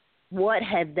 What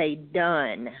have they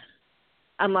done?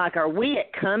 I'm like, are we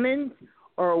at Cummins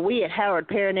or are we at Howard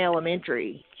Perrin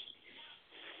Elementary?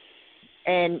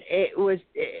 And it was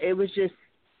just,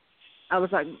 I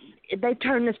was like, they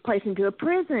turned this place into a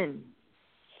prison.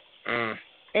 And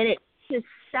it's just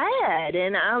sad.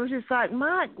 And I was just like,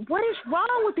 Mike, what is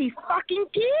wrong with these fucking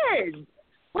kids?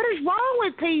 What is wrong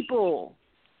with people?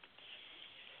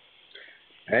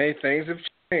 Hey, things have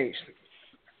changed.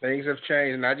 Things have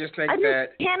changed, and I just think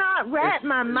that I cannot wrap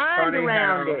my mind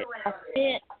around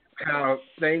it. How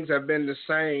things have been the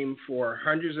same for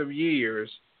hundreds of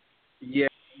years, yet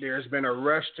there's been a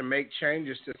rush to make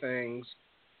changes to things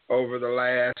over the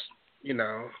last,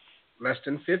 less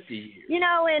than 50 years.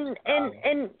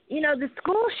 And the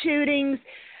school shootings,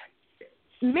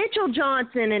 Mitchell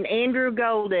Johnson and Andrew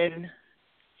Golden,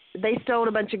 they stole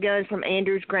a bunch of guns from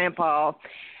Andrew's grandpa,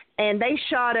 and they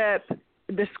shot up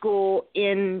the school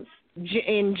in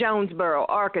Jonesboro,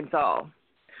 Arkansas,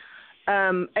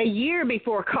 a year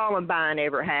before Columbine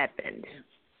ever happened.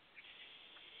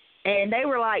 And they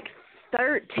were like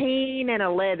 13 and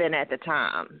 11 at the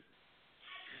time.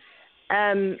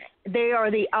 They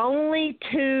are the only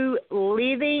two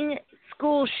living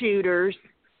school shooters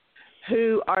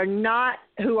who are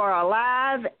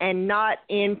alive and not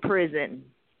in prison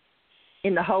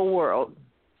in the whole world.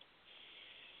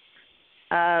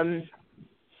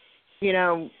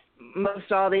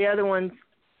 Most all the other ones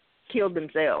killed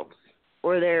themselves,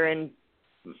 or they're in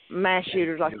mass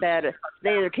shooters like that. They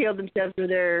either killed themselves or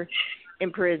they're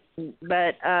in prison.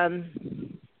 But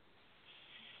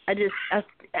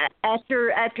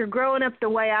after growing up the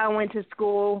way I went to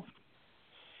school,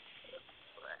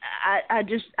 I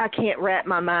can't wrap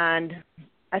my mind.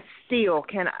 I still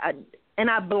can't, and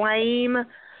I blame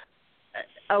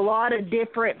a lot of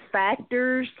different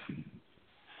factors.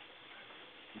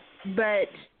 But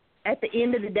at the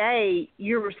end of the day,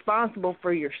 you're responsible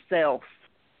for yourself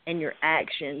and your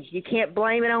actions. You can't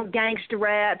blame it on gangster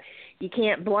rap. You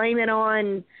can't blame it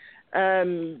on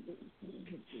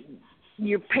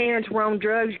your parents were on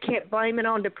drugs. You can't blame it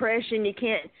on depression. You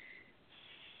can't.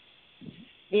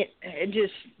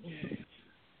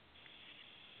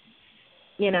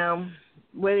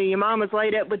 Whether your mom was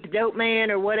laid up with the dope man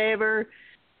or whatever,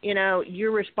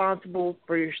 you're responsible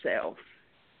for yourself.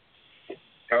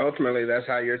 Ultimately, that's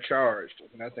how you're charged,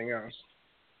 nothing else.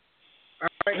 All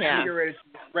right, we get ready to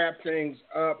wrap things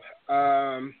up.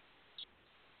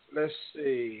 Let's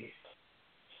see.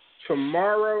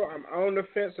 Tomorrow, I'm on the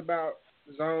fence about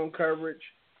zone coverage.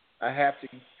 I have to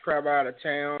travel out of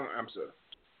town. I'm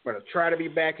going to try to be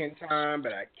back in time,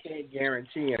 but I can't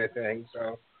guarantee anything.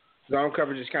 So zone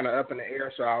coverage is kind of up in the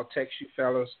air, so I'll text you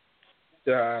fellas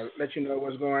to let you know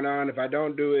what's going on. If I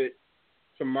don't do it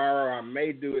tomorrow, I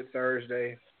may do it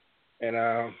Thursday,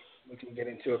 and we can get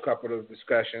into a couple of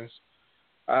discussions.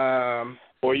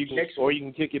 Or you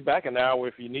can kick it back an hour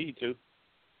if you need to.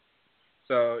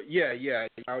 So yeah,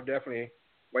 I'll definitely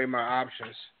weigh my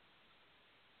options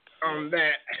on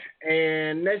that.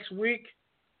 And next week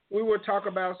we will talk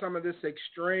about some of this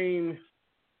extreme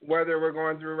weather we're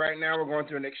going through right now. We're going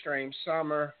through an extreme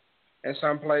summer in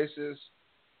some places.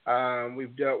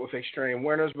 We've dealt with extreme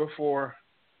winters before.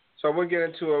 So we'll get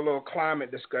into a little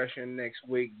climate discussion next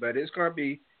week, but it's not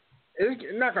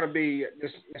going to be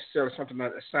just necessarily something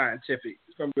that's scientific.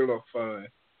 It's going to be a little fun.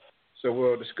 So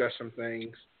we'll discuss some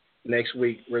things next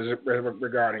week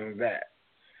regarding that.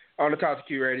 On the Talk to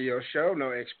Q radio show,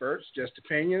 no experts, just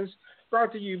opinions,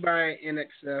 brought to you by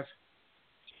NXF,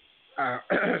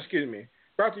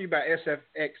 brought to you by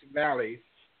SFX Valley.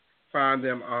 Find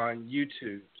them on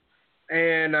YouTube.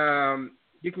 And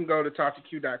you can go to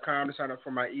talktoq.com to sign up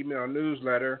for my email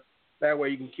newsletter. That way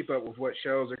you can keep up with what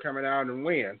shows are coming out and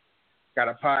when. Got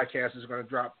a podcast that's going to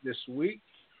drop this week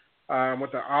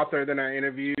with an author that I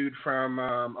interviewed from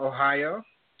Ohio.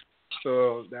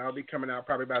 So that'll be coming out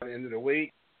probably by the end of the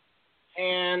week.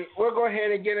 And we'll go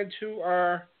ahead and get into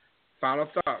our final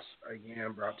thoughts.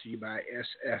 Again, brought to you by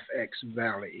SFX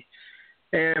Valley.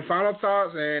 And final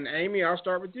thoughts, and Amy, I'll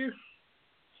start with you.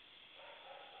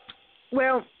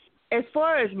 Well, as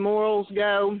far as morals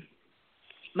go,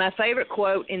 my favorite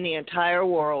quote in the entire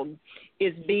world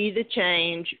is be the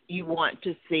change you want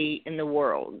to see in the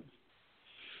world.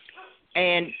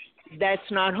 And that's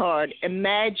not hard.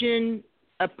 Imagine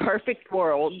a perfect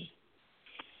world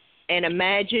and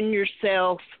imagine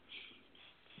yourself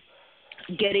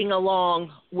getting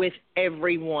along with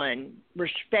everyone,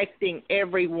 respecting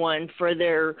everyone for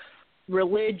their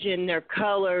religion, their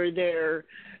color,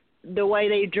 the way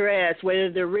they dress, whether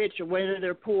they're rich or whether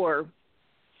they're poor.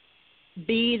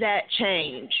 Be that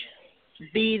change.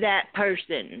 Be that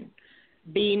person.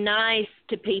 Be nice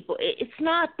to people. It's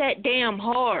not that damn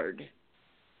hard.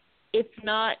 It's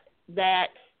not that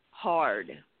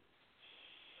hard.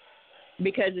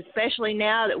 Because especially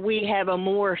now that we have a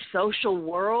more social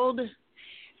world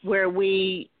where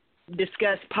we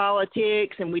discuss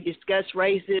politics and we discuss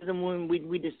racism, when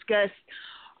we discuss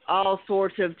all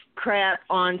sorts of crap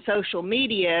on social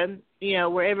media,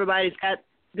 where everybody's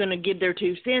going to give their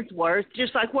 2 cents worth,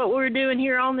 just like what we're doing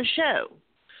here on the show.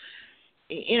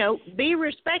 Be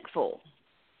respectful.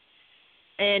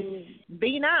 and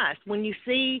be nice. When you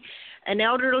see an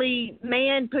elderly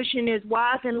man pushing his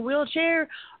wife in a wheelchair,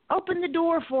 open the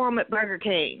door for him at Burger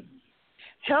King.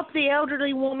 Help the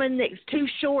elderly woman that's too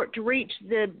short to reach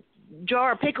the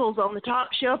jar of pickles on the top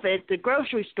shelf at the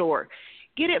grocery store.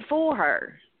 Get it for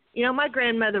her. You know, my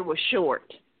grandmother was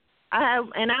short.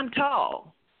 And I'm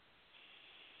tall.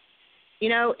 You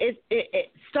know,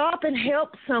 stop and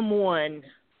help someone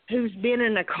who's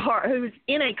in a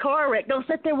car wreck. Don't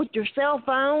sit there with your cell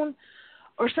phone,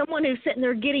 or someone who's sitting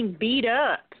there getting beat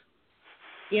up.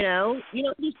 You know, you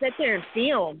don't just sit there and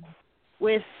film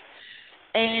with.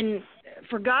 And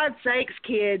for God's sakes,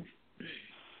 kids,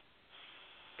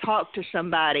 talk to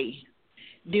somebody.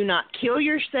 Do not kill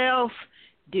yourself.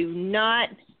 Do not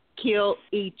kill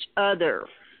each other.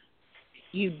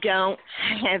 You don't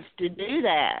have to do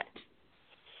that.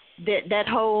 That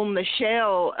whole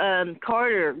Michelle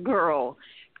Carter girl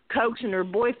coaxing her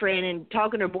boyfriend and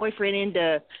talking her boyfriend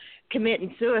into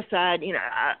committing suicide, you know,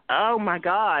 oh my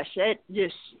gosh, that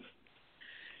just,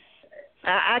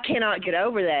 I cannot get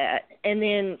over that. And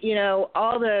then, you know,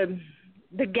 all the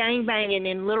gangbanging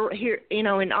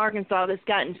in Arkansas that's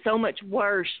gotten so much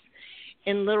worse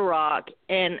in Little Rock,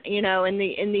 and you know, and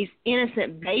these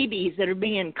innocent babies that are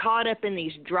being caught up in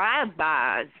these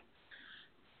drive-bys,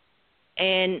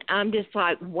 and I'm just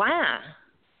like, wow,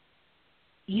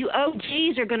 you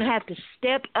OGs are going to have to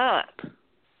step up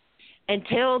and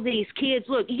tell these kids,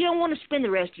 look, you don't want to spend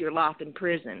the rest of your life in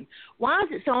prison. Why is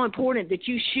it so important that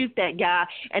you shoot that guy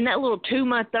and that little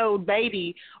 2-month-old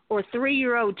baby or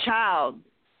 3-year-old child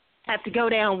have to go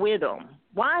down with them?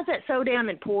 Why is that so damn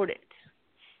important?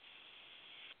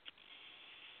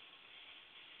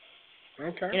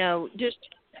 Okay. You know, just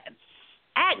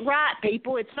act right,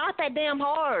 people. It's not that damn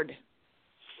hard.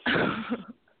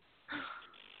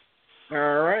 All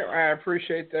right. I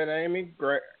appreciate that, Amy.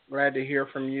 Great. Glad to hear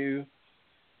from you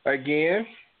again.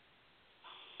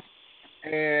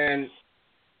 And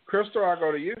Crystal, I'll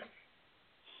go to you.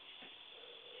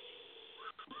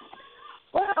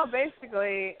 Well,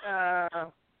 basically,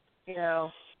 you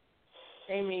know,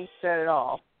 Amy said it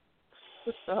all.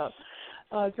 So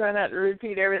I'll try not to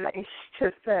repeat everything she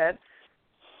just said.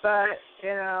 But, you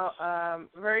know,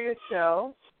 very good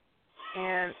show.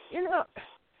 And, you know,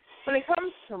 when it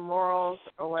comes to morals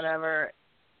or whatever,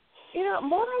 you know,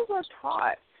 morals are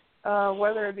taught,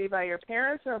 whether it be by your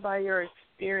parents or by your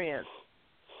experience.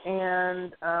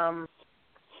 And I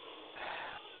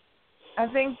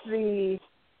think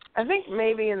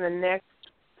maybe in the next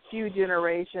few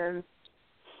generations,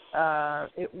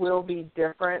 it will be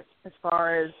different as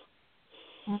far as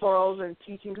morals and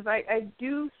teaching, because I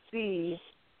do see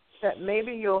that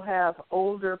maybe you'll have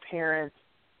older parents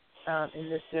in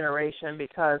this generation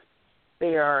because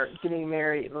they are getting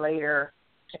married later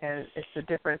and it's a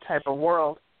different type of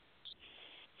world.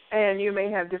 And you may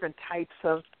have different types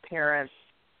of parents.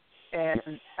 And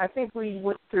I think we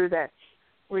went through that.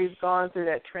 We've gone through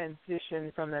that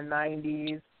transition from the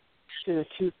 90s to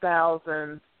the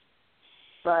 2000s.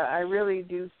 But I really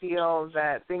do feel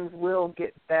that things will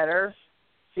get better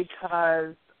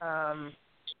because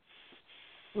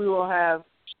we will have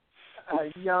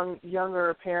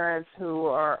younger parents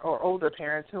or older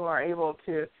parents who are able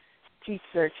to teach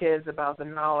their kids about the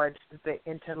knowledge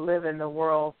and to live in the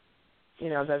world, you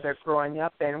know, that they're growing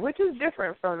up in, which is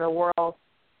different from the world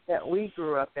that we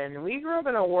grew up in. We grew up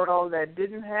in a world that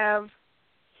didn't have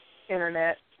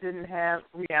internet, didn't have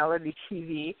reality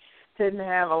TV, didn't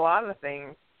have a lot of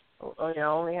things. You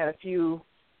know, only had a few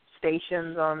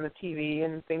stations on the TV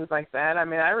and things like that. I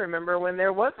mean, I remember when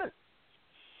there wasn't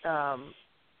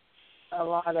a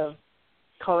lot of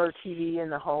color TV in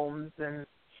the homes, and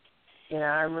you know,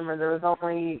 I remember there was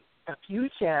only a few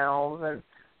channels,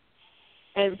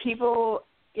 and people,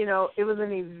 you know, it was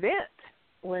an event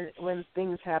when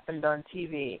things happened on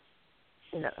TV,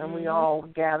 you know, and we all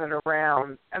gathered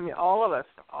around. I mean, all of us,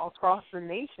 all across the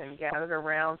nation, gathered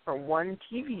around for one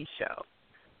TV show.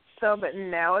 So, but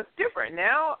now it's different.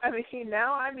 Now, I mean,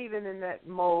 now I'm even in that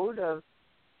mode of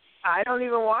I don't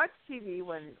even watch TV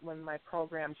when my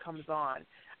program comes on.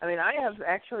 I mean, I have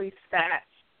actually sat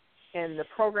and the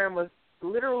program was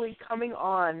literally coming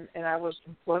on, and I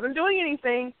wasn't doing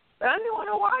anything, but I didn't want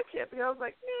to watch it because I was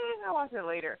like, I'll watch it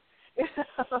later.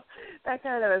 That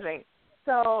kind of a thing.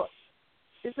 So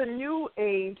it's a new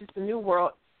age, it's a new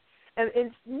world, and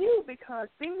it's new because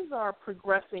things are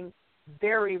progressing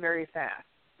very, very fast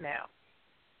now.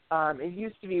 It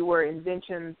used to be where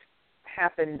inventions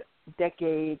happened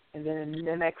decade and then in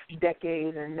the next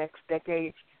decade and next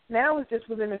decade. Now it's just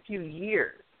within a few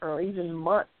years or even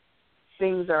months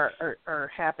things are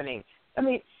happening. I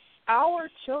mean, our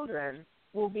children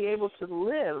will be able to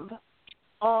live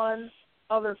on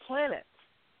other planets.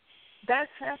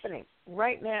 That's happening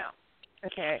right now.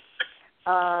 Okay.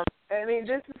 I mean,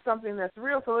 this is something that's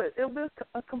real. So it'll be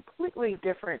a completely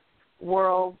different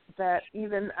world that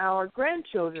even our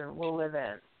grandchildren will live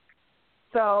in.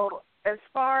 So as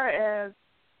far as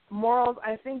morals,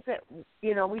 I think that,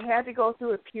 you know, we had to go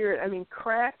through a period. I mean,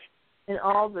 crack and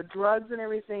all the drugs and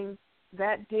everything,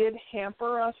 that did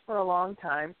hamper us for a long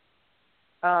time.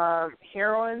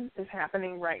 Heroin is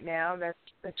happening right now.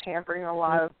 That's hampering a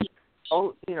lot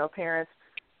of, you know, parents.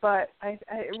 But I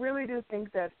really do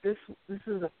think that this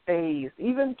is a phase.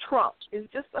 Even Trump is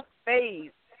just a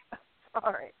phase.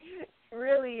 Sorry. It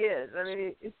really is. I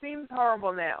mean, it seems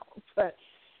horrible now, but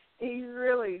he's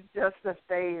really just a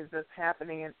phase that's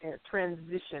happening, and a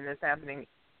transition that's happening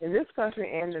in this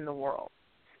country and in the world.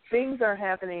 Things are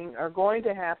happening, are going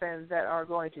to happen, that are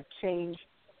going to change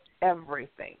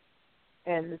everything.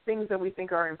 And the things that we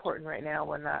think are important right now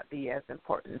will not be as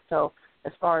important. So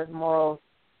as far as morals,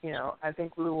 you know, I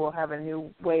think we will have a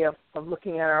new way of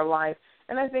looking at our life.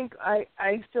 And I think I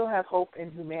still have hope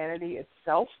in humanity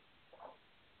itself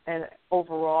and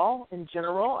overall, in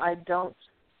general. I don't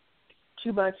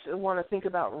too much want to think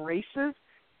about races,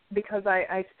 because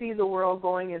I see the world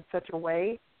going in such a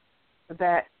way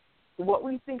that what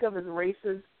we think of as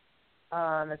races,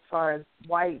 as far as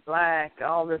white, black,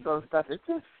 all this other stuff, it's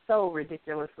just so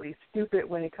ridiculously stupid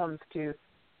when it comes to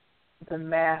the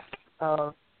mass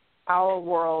of our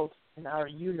world and our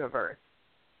universe.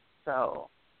 So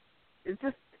it's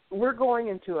just, we're going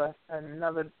into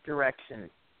another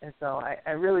direction. And so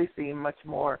I really see much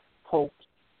more hope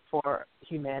for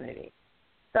humanity.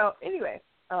 So anyway,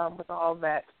 with all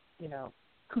that, you know,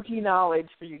 kooky knowledge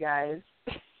for you guys,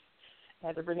 I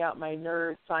had to bring out my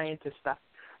nerd scientist stuff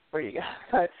for you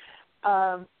guys.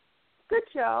 But good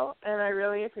show, and I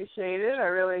really appreciate it.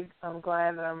 I'm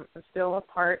glad that I'm still a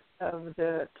part of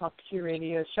the Talk to You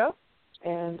radio show,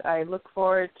 and I look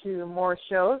forward to more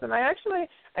shows. And I'm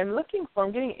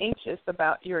getting anxious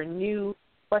about your new,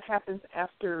 what happens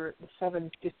after the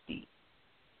 750.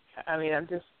 I mean, I'm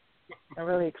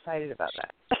really excited about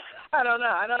that. I don't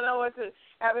know what to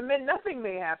happen. Nothing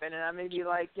may happen, and I may be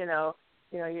like,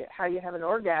 how you have an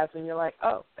orgasm, you're like,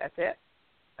 oh, that's it.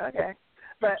 Okay.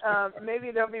 But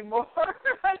maybe there'll be more.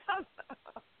 I don't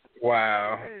know.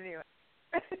 Wow. Anyway.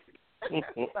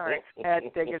 Sorry, I had to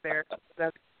take it there.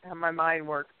 That's how my mind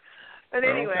works. But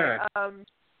anyway, okay.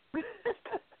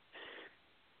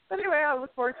 But anyway, I'll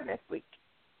look forward to next week.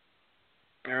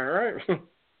 All right.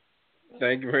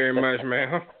 Thank you very much,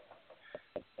 ma'am.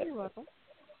 You're welcome.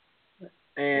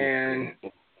 And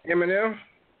Eminem?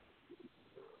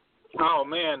 Oh,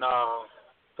 man,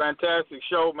 fantastic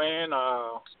show, man.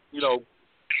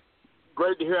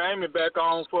 Great to hear Amy back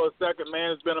on for a second,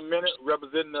 man. It's been a minute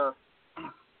representing the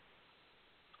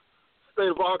state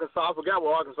of Arkansas. I forgot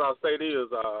what Arkansas State is.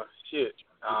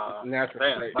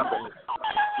 Natural State.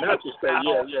 Natural State,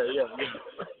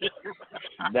 yeah.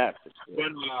 Natural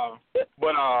State.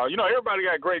 But everybody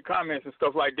got great comments and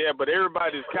stuff like that, but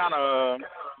everybody's kind of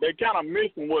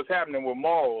missing what's happening with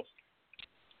morals.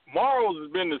 Morals has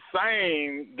been the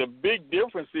same. The big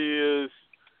difference is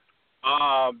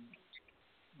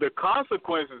the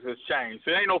consequences has changed.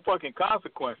 There ain't no fucking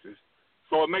consequences.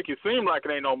 So it make it seem like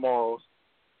it ain't no morals.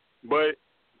 But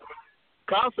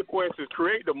consequences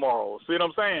create the morals. See what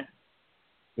I'm saying?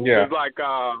 Yeah. It's like,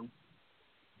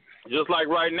 just like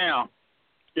right now,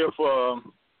 if a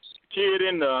kid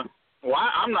I'm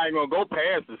not even going to go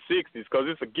past the 60s because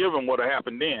it's a given what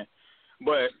happened then.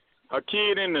 But a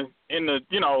kid in the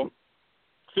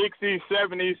 60s,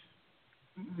 70s,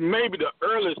 maybe the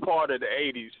earliest part of the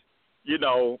 80s,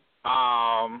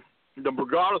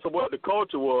 regardless of what the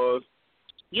culture was,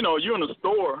 you're in a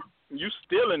store, you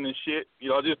stealing and shit,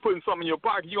 just putting something in your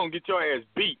pocket, you're going to get your ass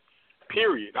beat,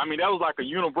 period. I mean, that was like a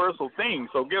universal thing.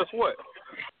 So guess what?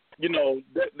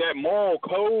 That moral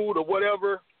code or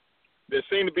whatever that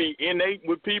seemed to be innate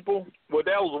with people, well,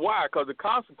 that was why, because the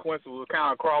consequences was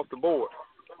kind of across the board.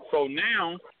 So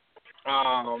now,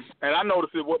 and I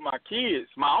noticed it with my kids,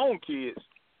 my own kids,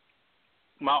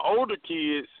 my older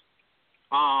kids,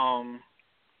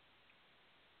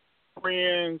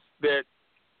 friends that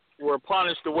were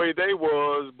punished the way they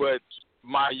was, but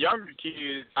my younger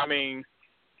kids, I mean,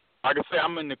 like I say,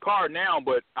 I'm in the car now,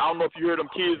 but I don't know if you hear them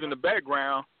kids in the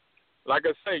background. Like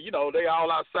I say, they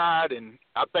all outside, and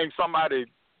I think somebody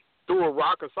threw a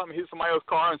rock or something, hit somebody else's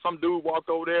car, and some dude walked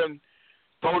over there and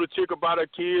told a chick about her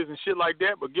kids and shit like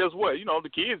that. But guess what? The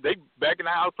kids, they back in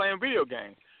the house playing video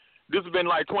games. This has been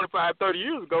like 25, 30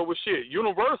 years ago with shit,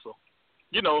 universal.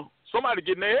 Somebody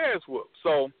getting their ass whooped.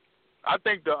 So I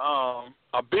think the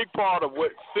a big part of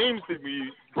what seems to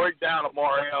be breakdown of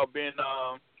morals,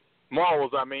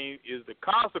 I mean, is the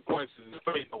consequences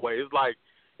fading away. It's like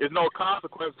there's no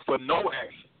consequences for no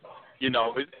action. You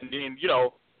know, and then, you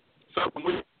know, something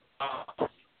we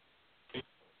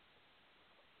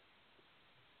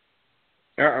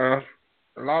I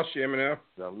lost you, Eminem.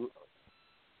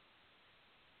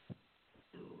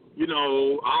 You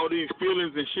know, all these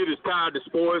feelings and shit is tied to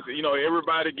sports. You know,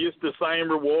 everybody gets the same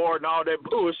reward and all that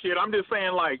bullshit. I'm just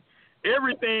saying, like,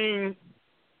 everything,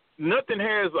 nothing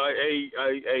has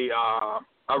a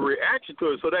reaction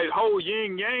to it. So that whole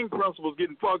yin-yang principle is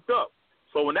getting fucked up.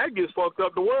 So when that gets fucked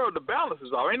up, the world, the balance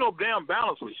is off. Ain't no damn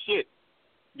balance with shit.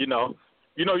 You know,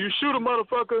 you shoot a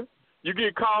motherfucker, you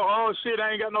get called, oh shit,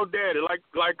 I ain't got no daddy.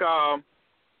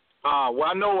 Well,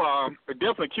 I know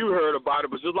definitely Q heard about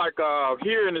it, but just like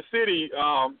here in the city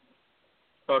a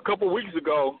couple of weeks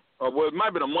ago, well, it might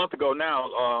have been a month ago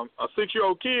now, a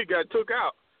 6-year-old kid got took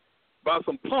out by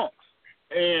some punks.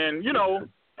 And, you know,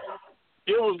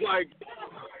 it was like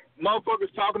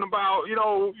motherfuckers talking about,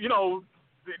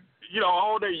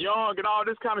 all they young and all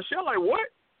this kind of shit. Like, what?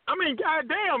 I mean,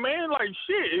 goddamn, man, like,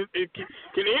 shit.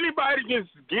 Can anybody just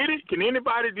get it? Can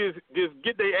anybody just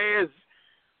get their ass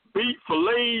beat,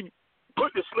 filleted,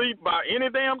 put to sleep by any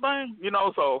damn thing? You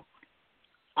know, so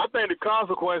I think the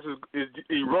consequences is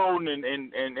eroding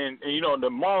and you know, the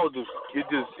morals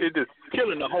it just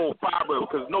killing the whole fiber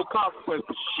because no consequence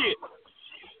for shit.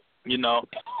 You know.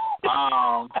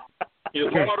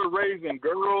 It's harder raising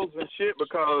girls and shit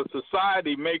because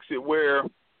society makes it where,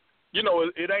 you know,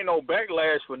 it ain't no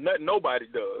backlash for nothing nobody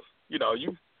does. You know,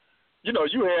 you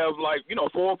have like, 4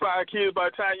 or 5 kids by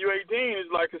the time you're 18. It's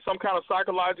like it's some kind of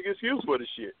psychological excuse for the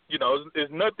shit. You know,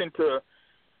 it's nothing to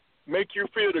make you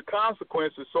feel the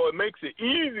consequences. So it makes it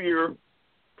easier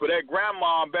for that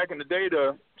grandma back in the day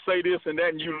to say this and that,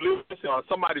 and you listen or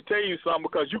somebody tell you something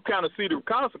because you kind of see the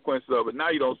consequences of it. Now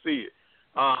you don't see it.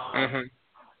 And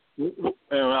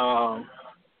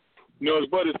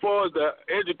but as far as the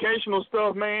educational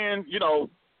stuff, man, the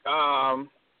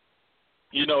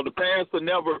past will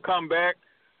never come back.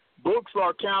 Books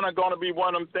are kind of going to be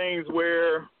one of them things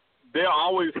where they'll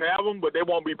always have them, but they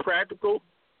won't be practical.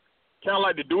 Kind of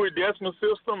like the Dewey Decimal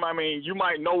System. I mean, you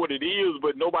might know what it is,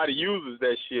 but nobody uses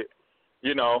that shit,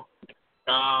 you know.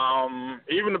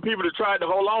 Even the people that tried to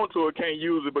hold on to it can't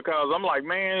use it because I'm like,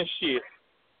 man, shit.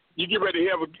 You get ready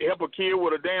to help a kid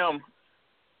with a damn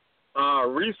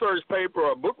research paper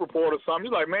or a book report or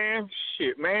something. You're like, man,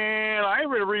 shit, man, I ain't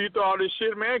really read through all this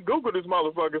shit, man. Google this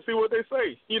motherfucker, see what they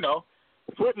say, you know.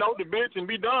 Footnote the bitch and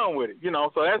be done with it, you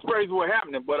know. So that's crazy what's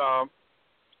happening. But now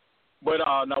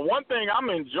one thing I'm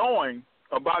enjoying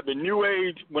about the new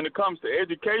age when it comes to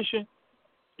education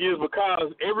is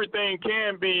because everything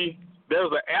can be,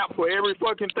 there's an app for every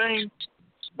fucking thing.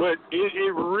 But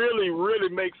it really, really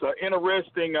makes an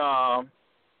interesting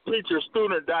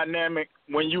teacher-student dynamic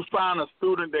when you find a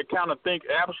student that kind of think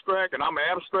abstract, and I'm an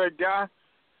abstract guy.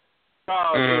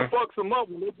 It fucks them up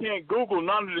when they can't Google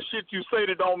none of the shit you say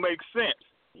that don't make sense.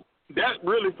 That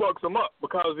really fucks them up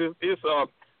because it's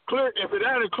clear. If it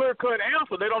ain't a clear-cut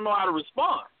answer, they don't know how to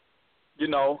respond. You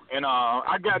know, and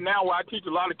I got now where I teach a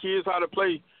lot of kids how to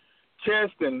play chess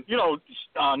and,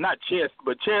 not chess,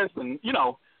 but chess and,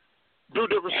 do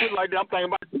different shit like that. I'm thinking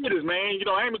about theaters, man. I ain't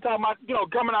even talking about,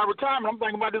 coming out of retirement. I'm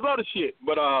thinking about this other shit.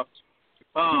 But,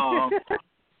 so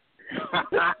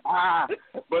I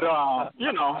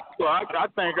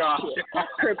think,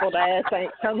 crippled ass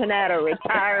ain't coming out of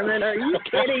retirement. Are you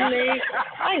kidding me?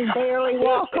 I can barely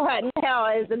walk right now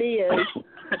as it is.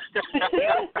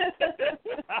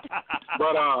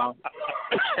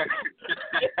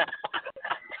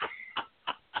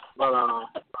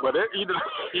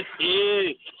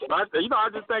 I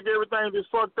just think everything just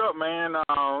fucked up, man.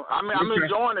 I'm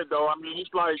enjoying it though. I mean,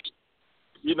 it's like,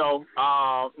 now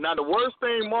the worst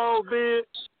thing Morals did.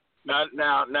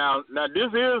 Now,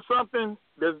 this is something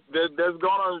that's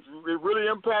gonna really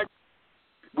impact.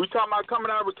 We talking about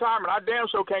coming out of retirement. I damn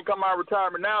sure can't come out of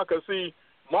retirement now, cause see,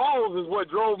 Morals is what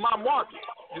drove my market.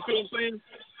 You see what I'm saying?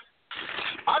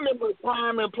 I remember a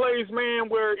time and place, man,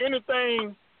 where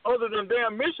anything other than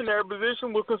damn missionary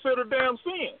position was considered damn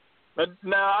sin.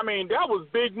 Now, I mean, that was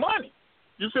big money.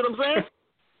 You see what I'm saying?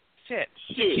 Shit.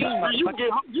 You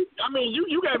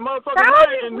got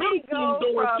motherfuckers in middle school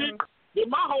doing shit that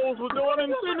my hoes was doing in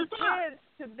the city time.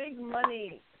 To big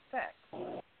money sex.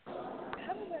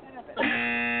 How does that happen?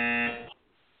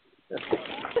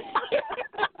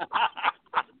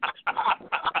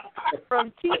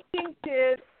 From teaching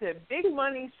kids to big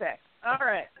money sex. All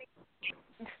right.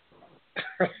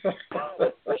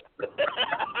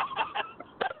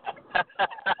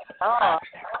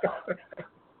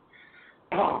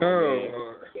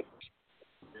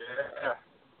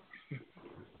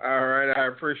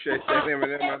 appreciate that,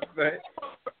 Eminem.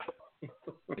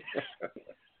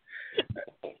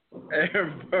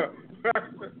 And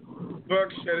Buck,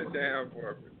 shut it down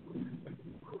for me.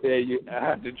 Yeah, I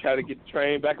have to try to get the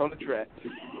train back on the track.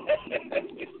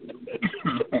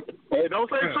 Hey, don't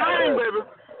say train, baby.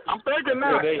 I'm thinking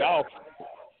now. Yeah, they off.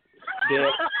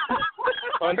 They're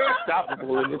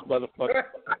unstoppable in this motherfucker.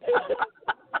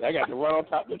 I got to run on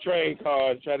top of the train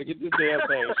car and try to get this damn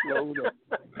thing slowed up.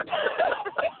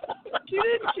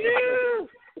 Choo-choo.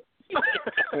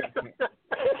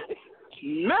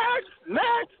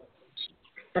 Next.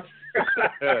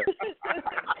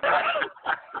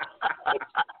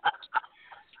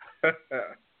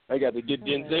 I got to get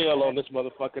Denzel on this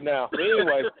motherfucker now.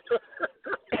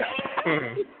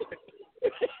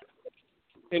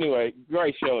 Anyway,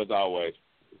 great show as always.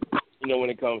 You know, when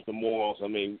it comes to morals, I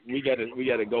mean, we got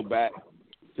to go back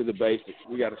to the basics.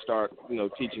 We got to start,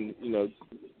 teaching.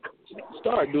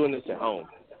 Start doing this at home.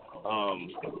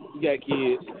 You got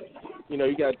kids. You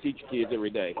got to teach kids every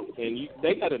day, and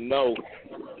they got to know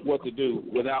what to do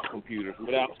without computers,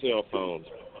 without cell phones,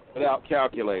 without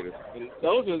calculators. And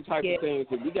those are the types of things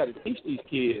that we got to teach these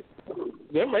kids.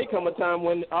 There may come a time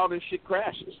when all this shit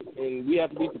crashes, and we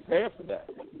have to be prepared for that.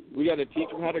 We got to teach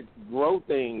them how to grow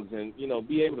things and,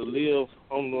 be able to live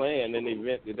on the land in the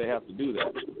event that they have to do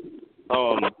that.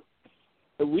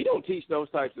 If we don't teach those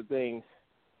types of things,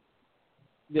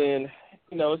 then,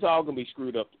 it's all going to be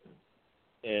screwed up.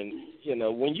 And,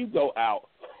 when you go out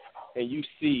and you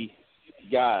see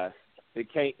guys that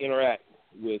can't interact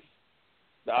with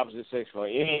the opposite sex,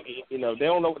 they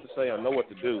don't know what to say or know what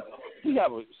to do, we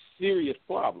have a serious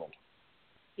problem.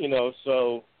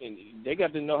 So and they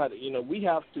got to know how to, we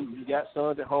have to, you got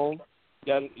sons at home,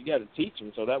 you got to teach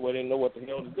them so that way they know what the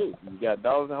hell to do. You got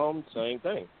daughters at home, same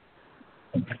thing.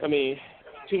 I mean,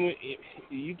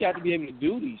 you got to be able to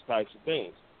do these types of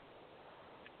things.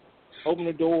 Open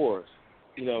the doors,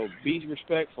 be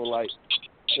respectful. Like,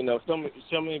 so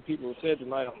many people have said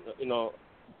tonight,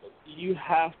 you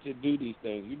have to do these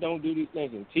things. You don't do these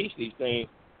things and teach these things,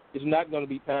 it's not going to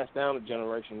be passed down to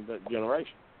generation to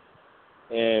generation.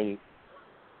 And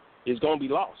it's going to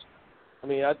be lost. I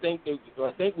mean, I think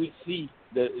we see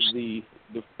the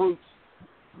fruits,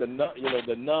 the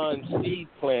non-seed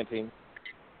planting,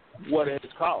 what it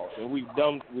has caused, and we've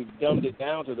dumbed it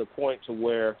down to the point to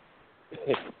where,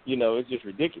 it's just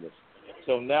ridiculous.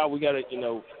 So now we got to,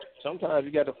 sometimes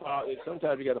you got to fall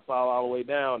all the way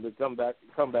down to come back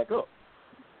up.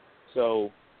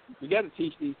 So we got to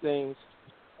teach these things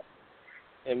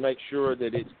and make sure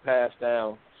that it's passed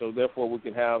down, so therefore we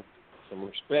can have some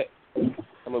respect.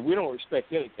 I mean, we don't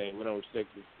respect anything. We don't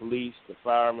respect the police, the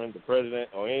firemen, the president,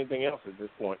 or anything else at this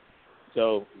point.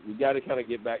 So we got to kind of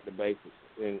get back to basics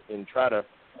and try to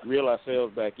reel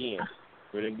ourselves back in.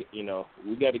 But, we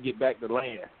got to get back to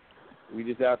land. We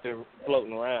just out there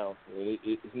floating around.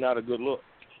 It's not a good look.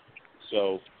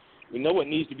 So we know what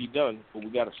needs to be done, but we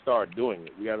got to start doing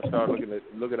it. We got to start looking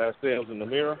at ourselves in the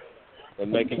mirror and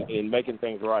making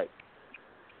things right.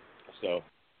 So,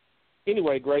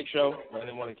 anyway, great show. I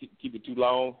didn't want to keep it too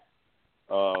long.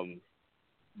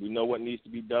 We know what needs to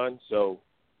be done, so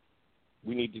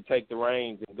we need to take the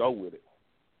reins and go with it.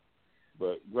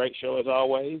 But great show as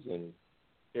always, and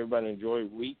everybody enjoy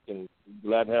the week, and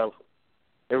glad to have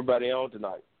everybody on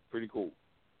tonight. Pretty cool.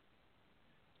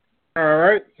 All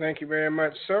right. Thank you very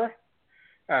much, sir.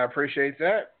 I appreciate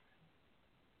that.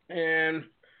 And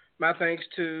my thanks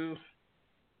to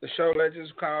the show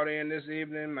legends called in this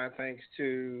evening. My thanks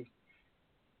to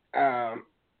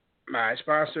my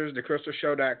sponsors,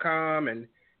 thecrystalshow.com and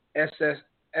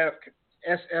SFX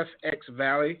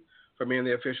Valley for being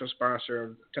the official sponsor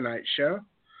of tonight's show.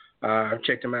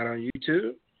 Check them out on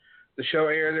YouTube. The show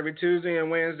airs every Tuesday and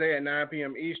Wednesday at 9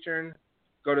 p.m. Eastern.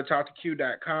 Go to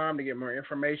talktoq.com to get more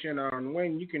information on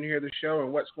when you can hear the show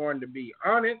and what's going to be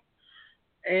on it.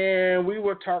 And we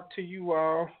will talk to you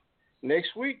all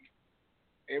next week.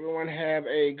 Everyone have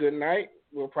a good night.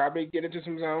 We'll probably get into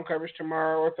some zone coverage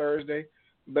tomorrow or Thursday,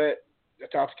 but the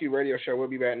Talk to Q radio show will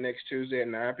be back next Tuesday at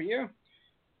 9 p.m.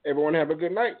 Everyone have a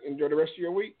good night. Enjoy the rest of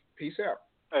your week. Peace out.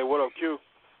 Hey, what up, Q?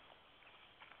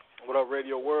 What up,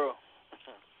 Radio World?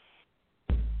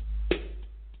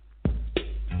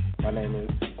 My name is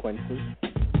Quincy,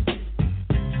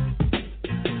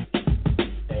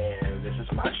 and this is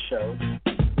my show,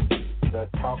 the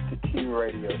Talk to Q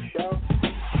radio show.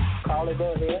 Carly,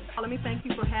 go ahead. Let me thank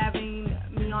you for having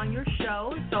me on your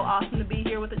show. It's so awesome to be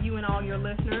here with you and all your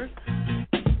listeners.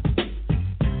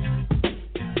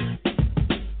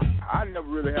 I never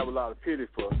really have a lot of pity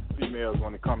for females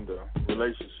when it comes to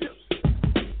relationships.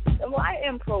 Well, I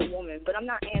am pro-woman, but I'm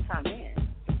not anti-man.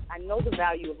 I know the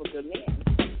value of a good man.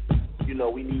 you know,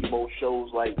 we need more shows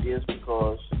like this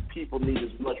because people need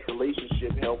as much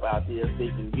relationship help out there as they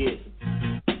can get.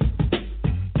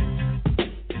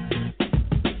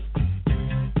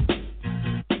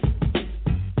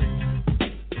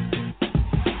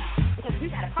 Because you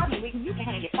got a problem with you can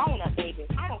hang your phone up, baby.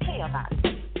 I don't care about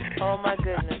it. Oh, my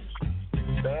goodness.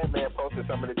 Bad man posted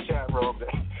some in the chat room that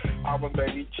almost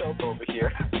made me choke over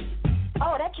here.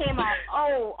 Oh, that came out,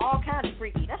 all kinds of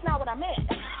freaky. That's not what I meant.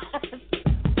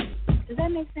 Does that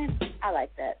make sense? I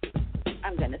like that.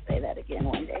 I'm going to say that again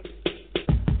one day.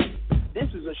 This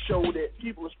is a show that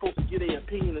people are supposed to get their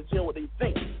opinion and tell what they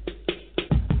think.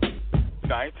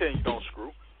 No, I ain't telling you don't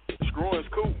screw. Screwing's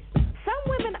cool. Some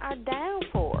women are down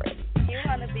for it. You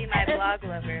want to be my blog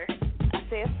lover. I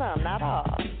said some, not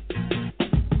all.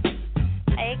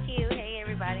 Hey, Q. Hey,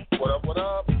 everybody. What up, what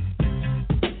up?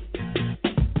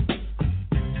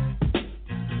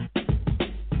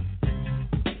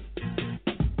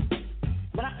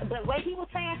 But the way he was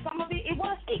saying some of it, it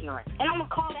was ignorant. And I'm going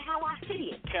to call it how I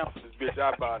see it. Cancel this bitch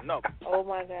out by a number. Oh,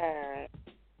 my God.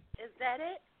 Is that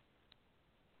it?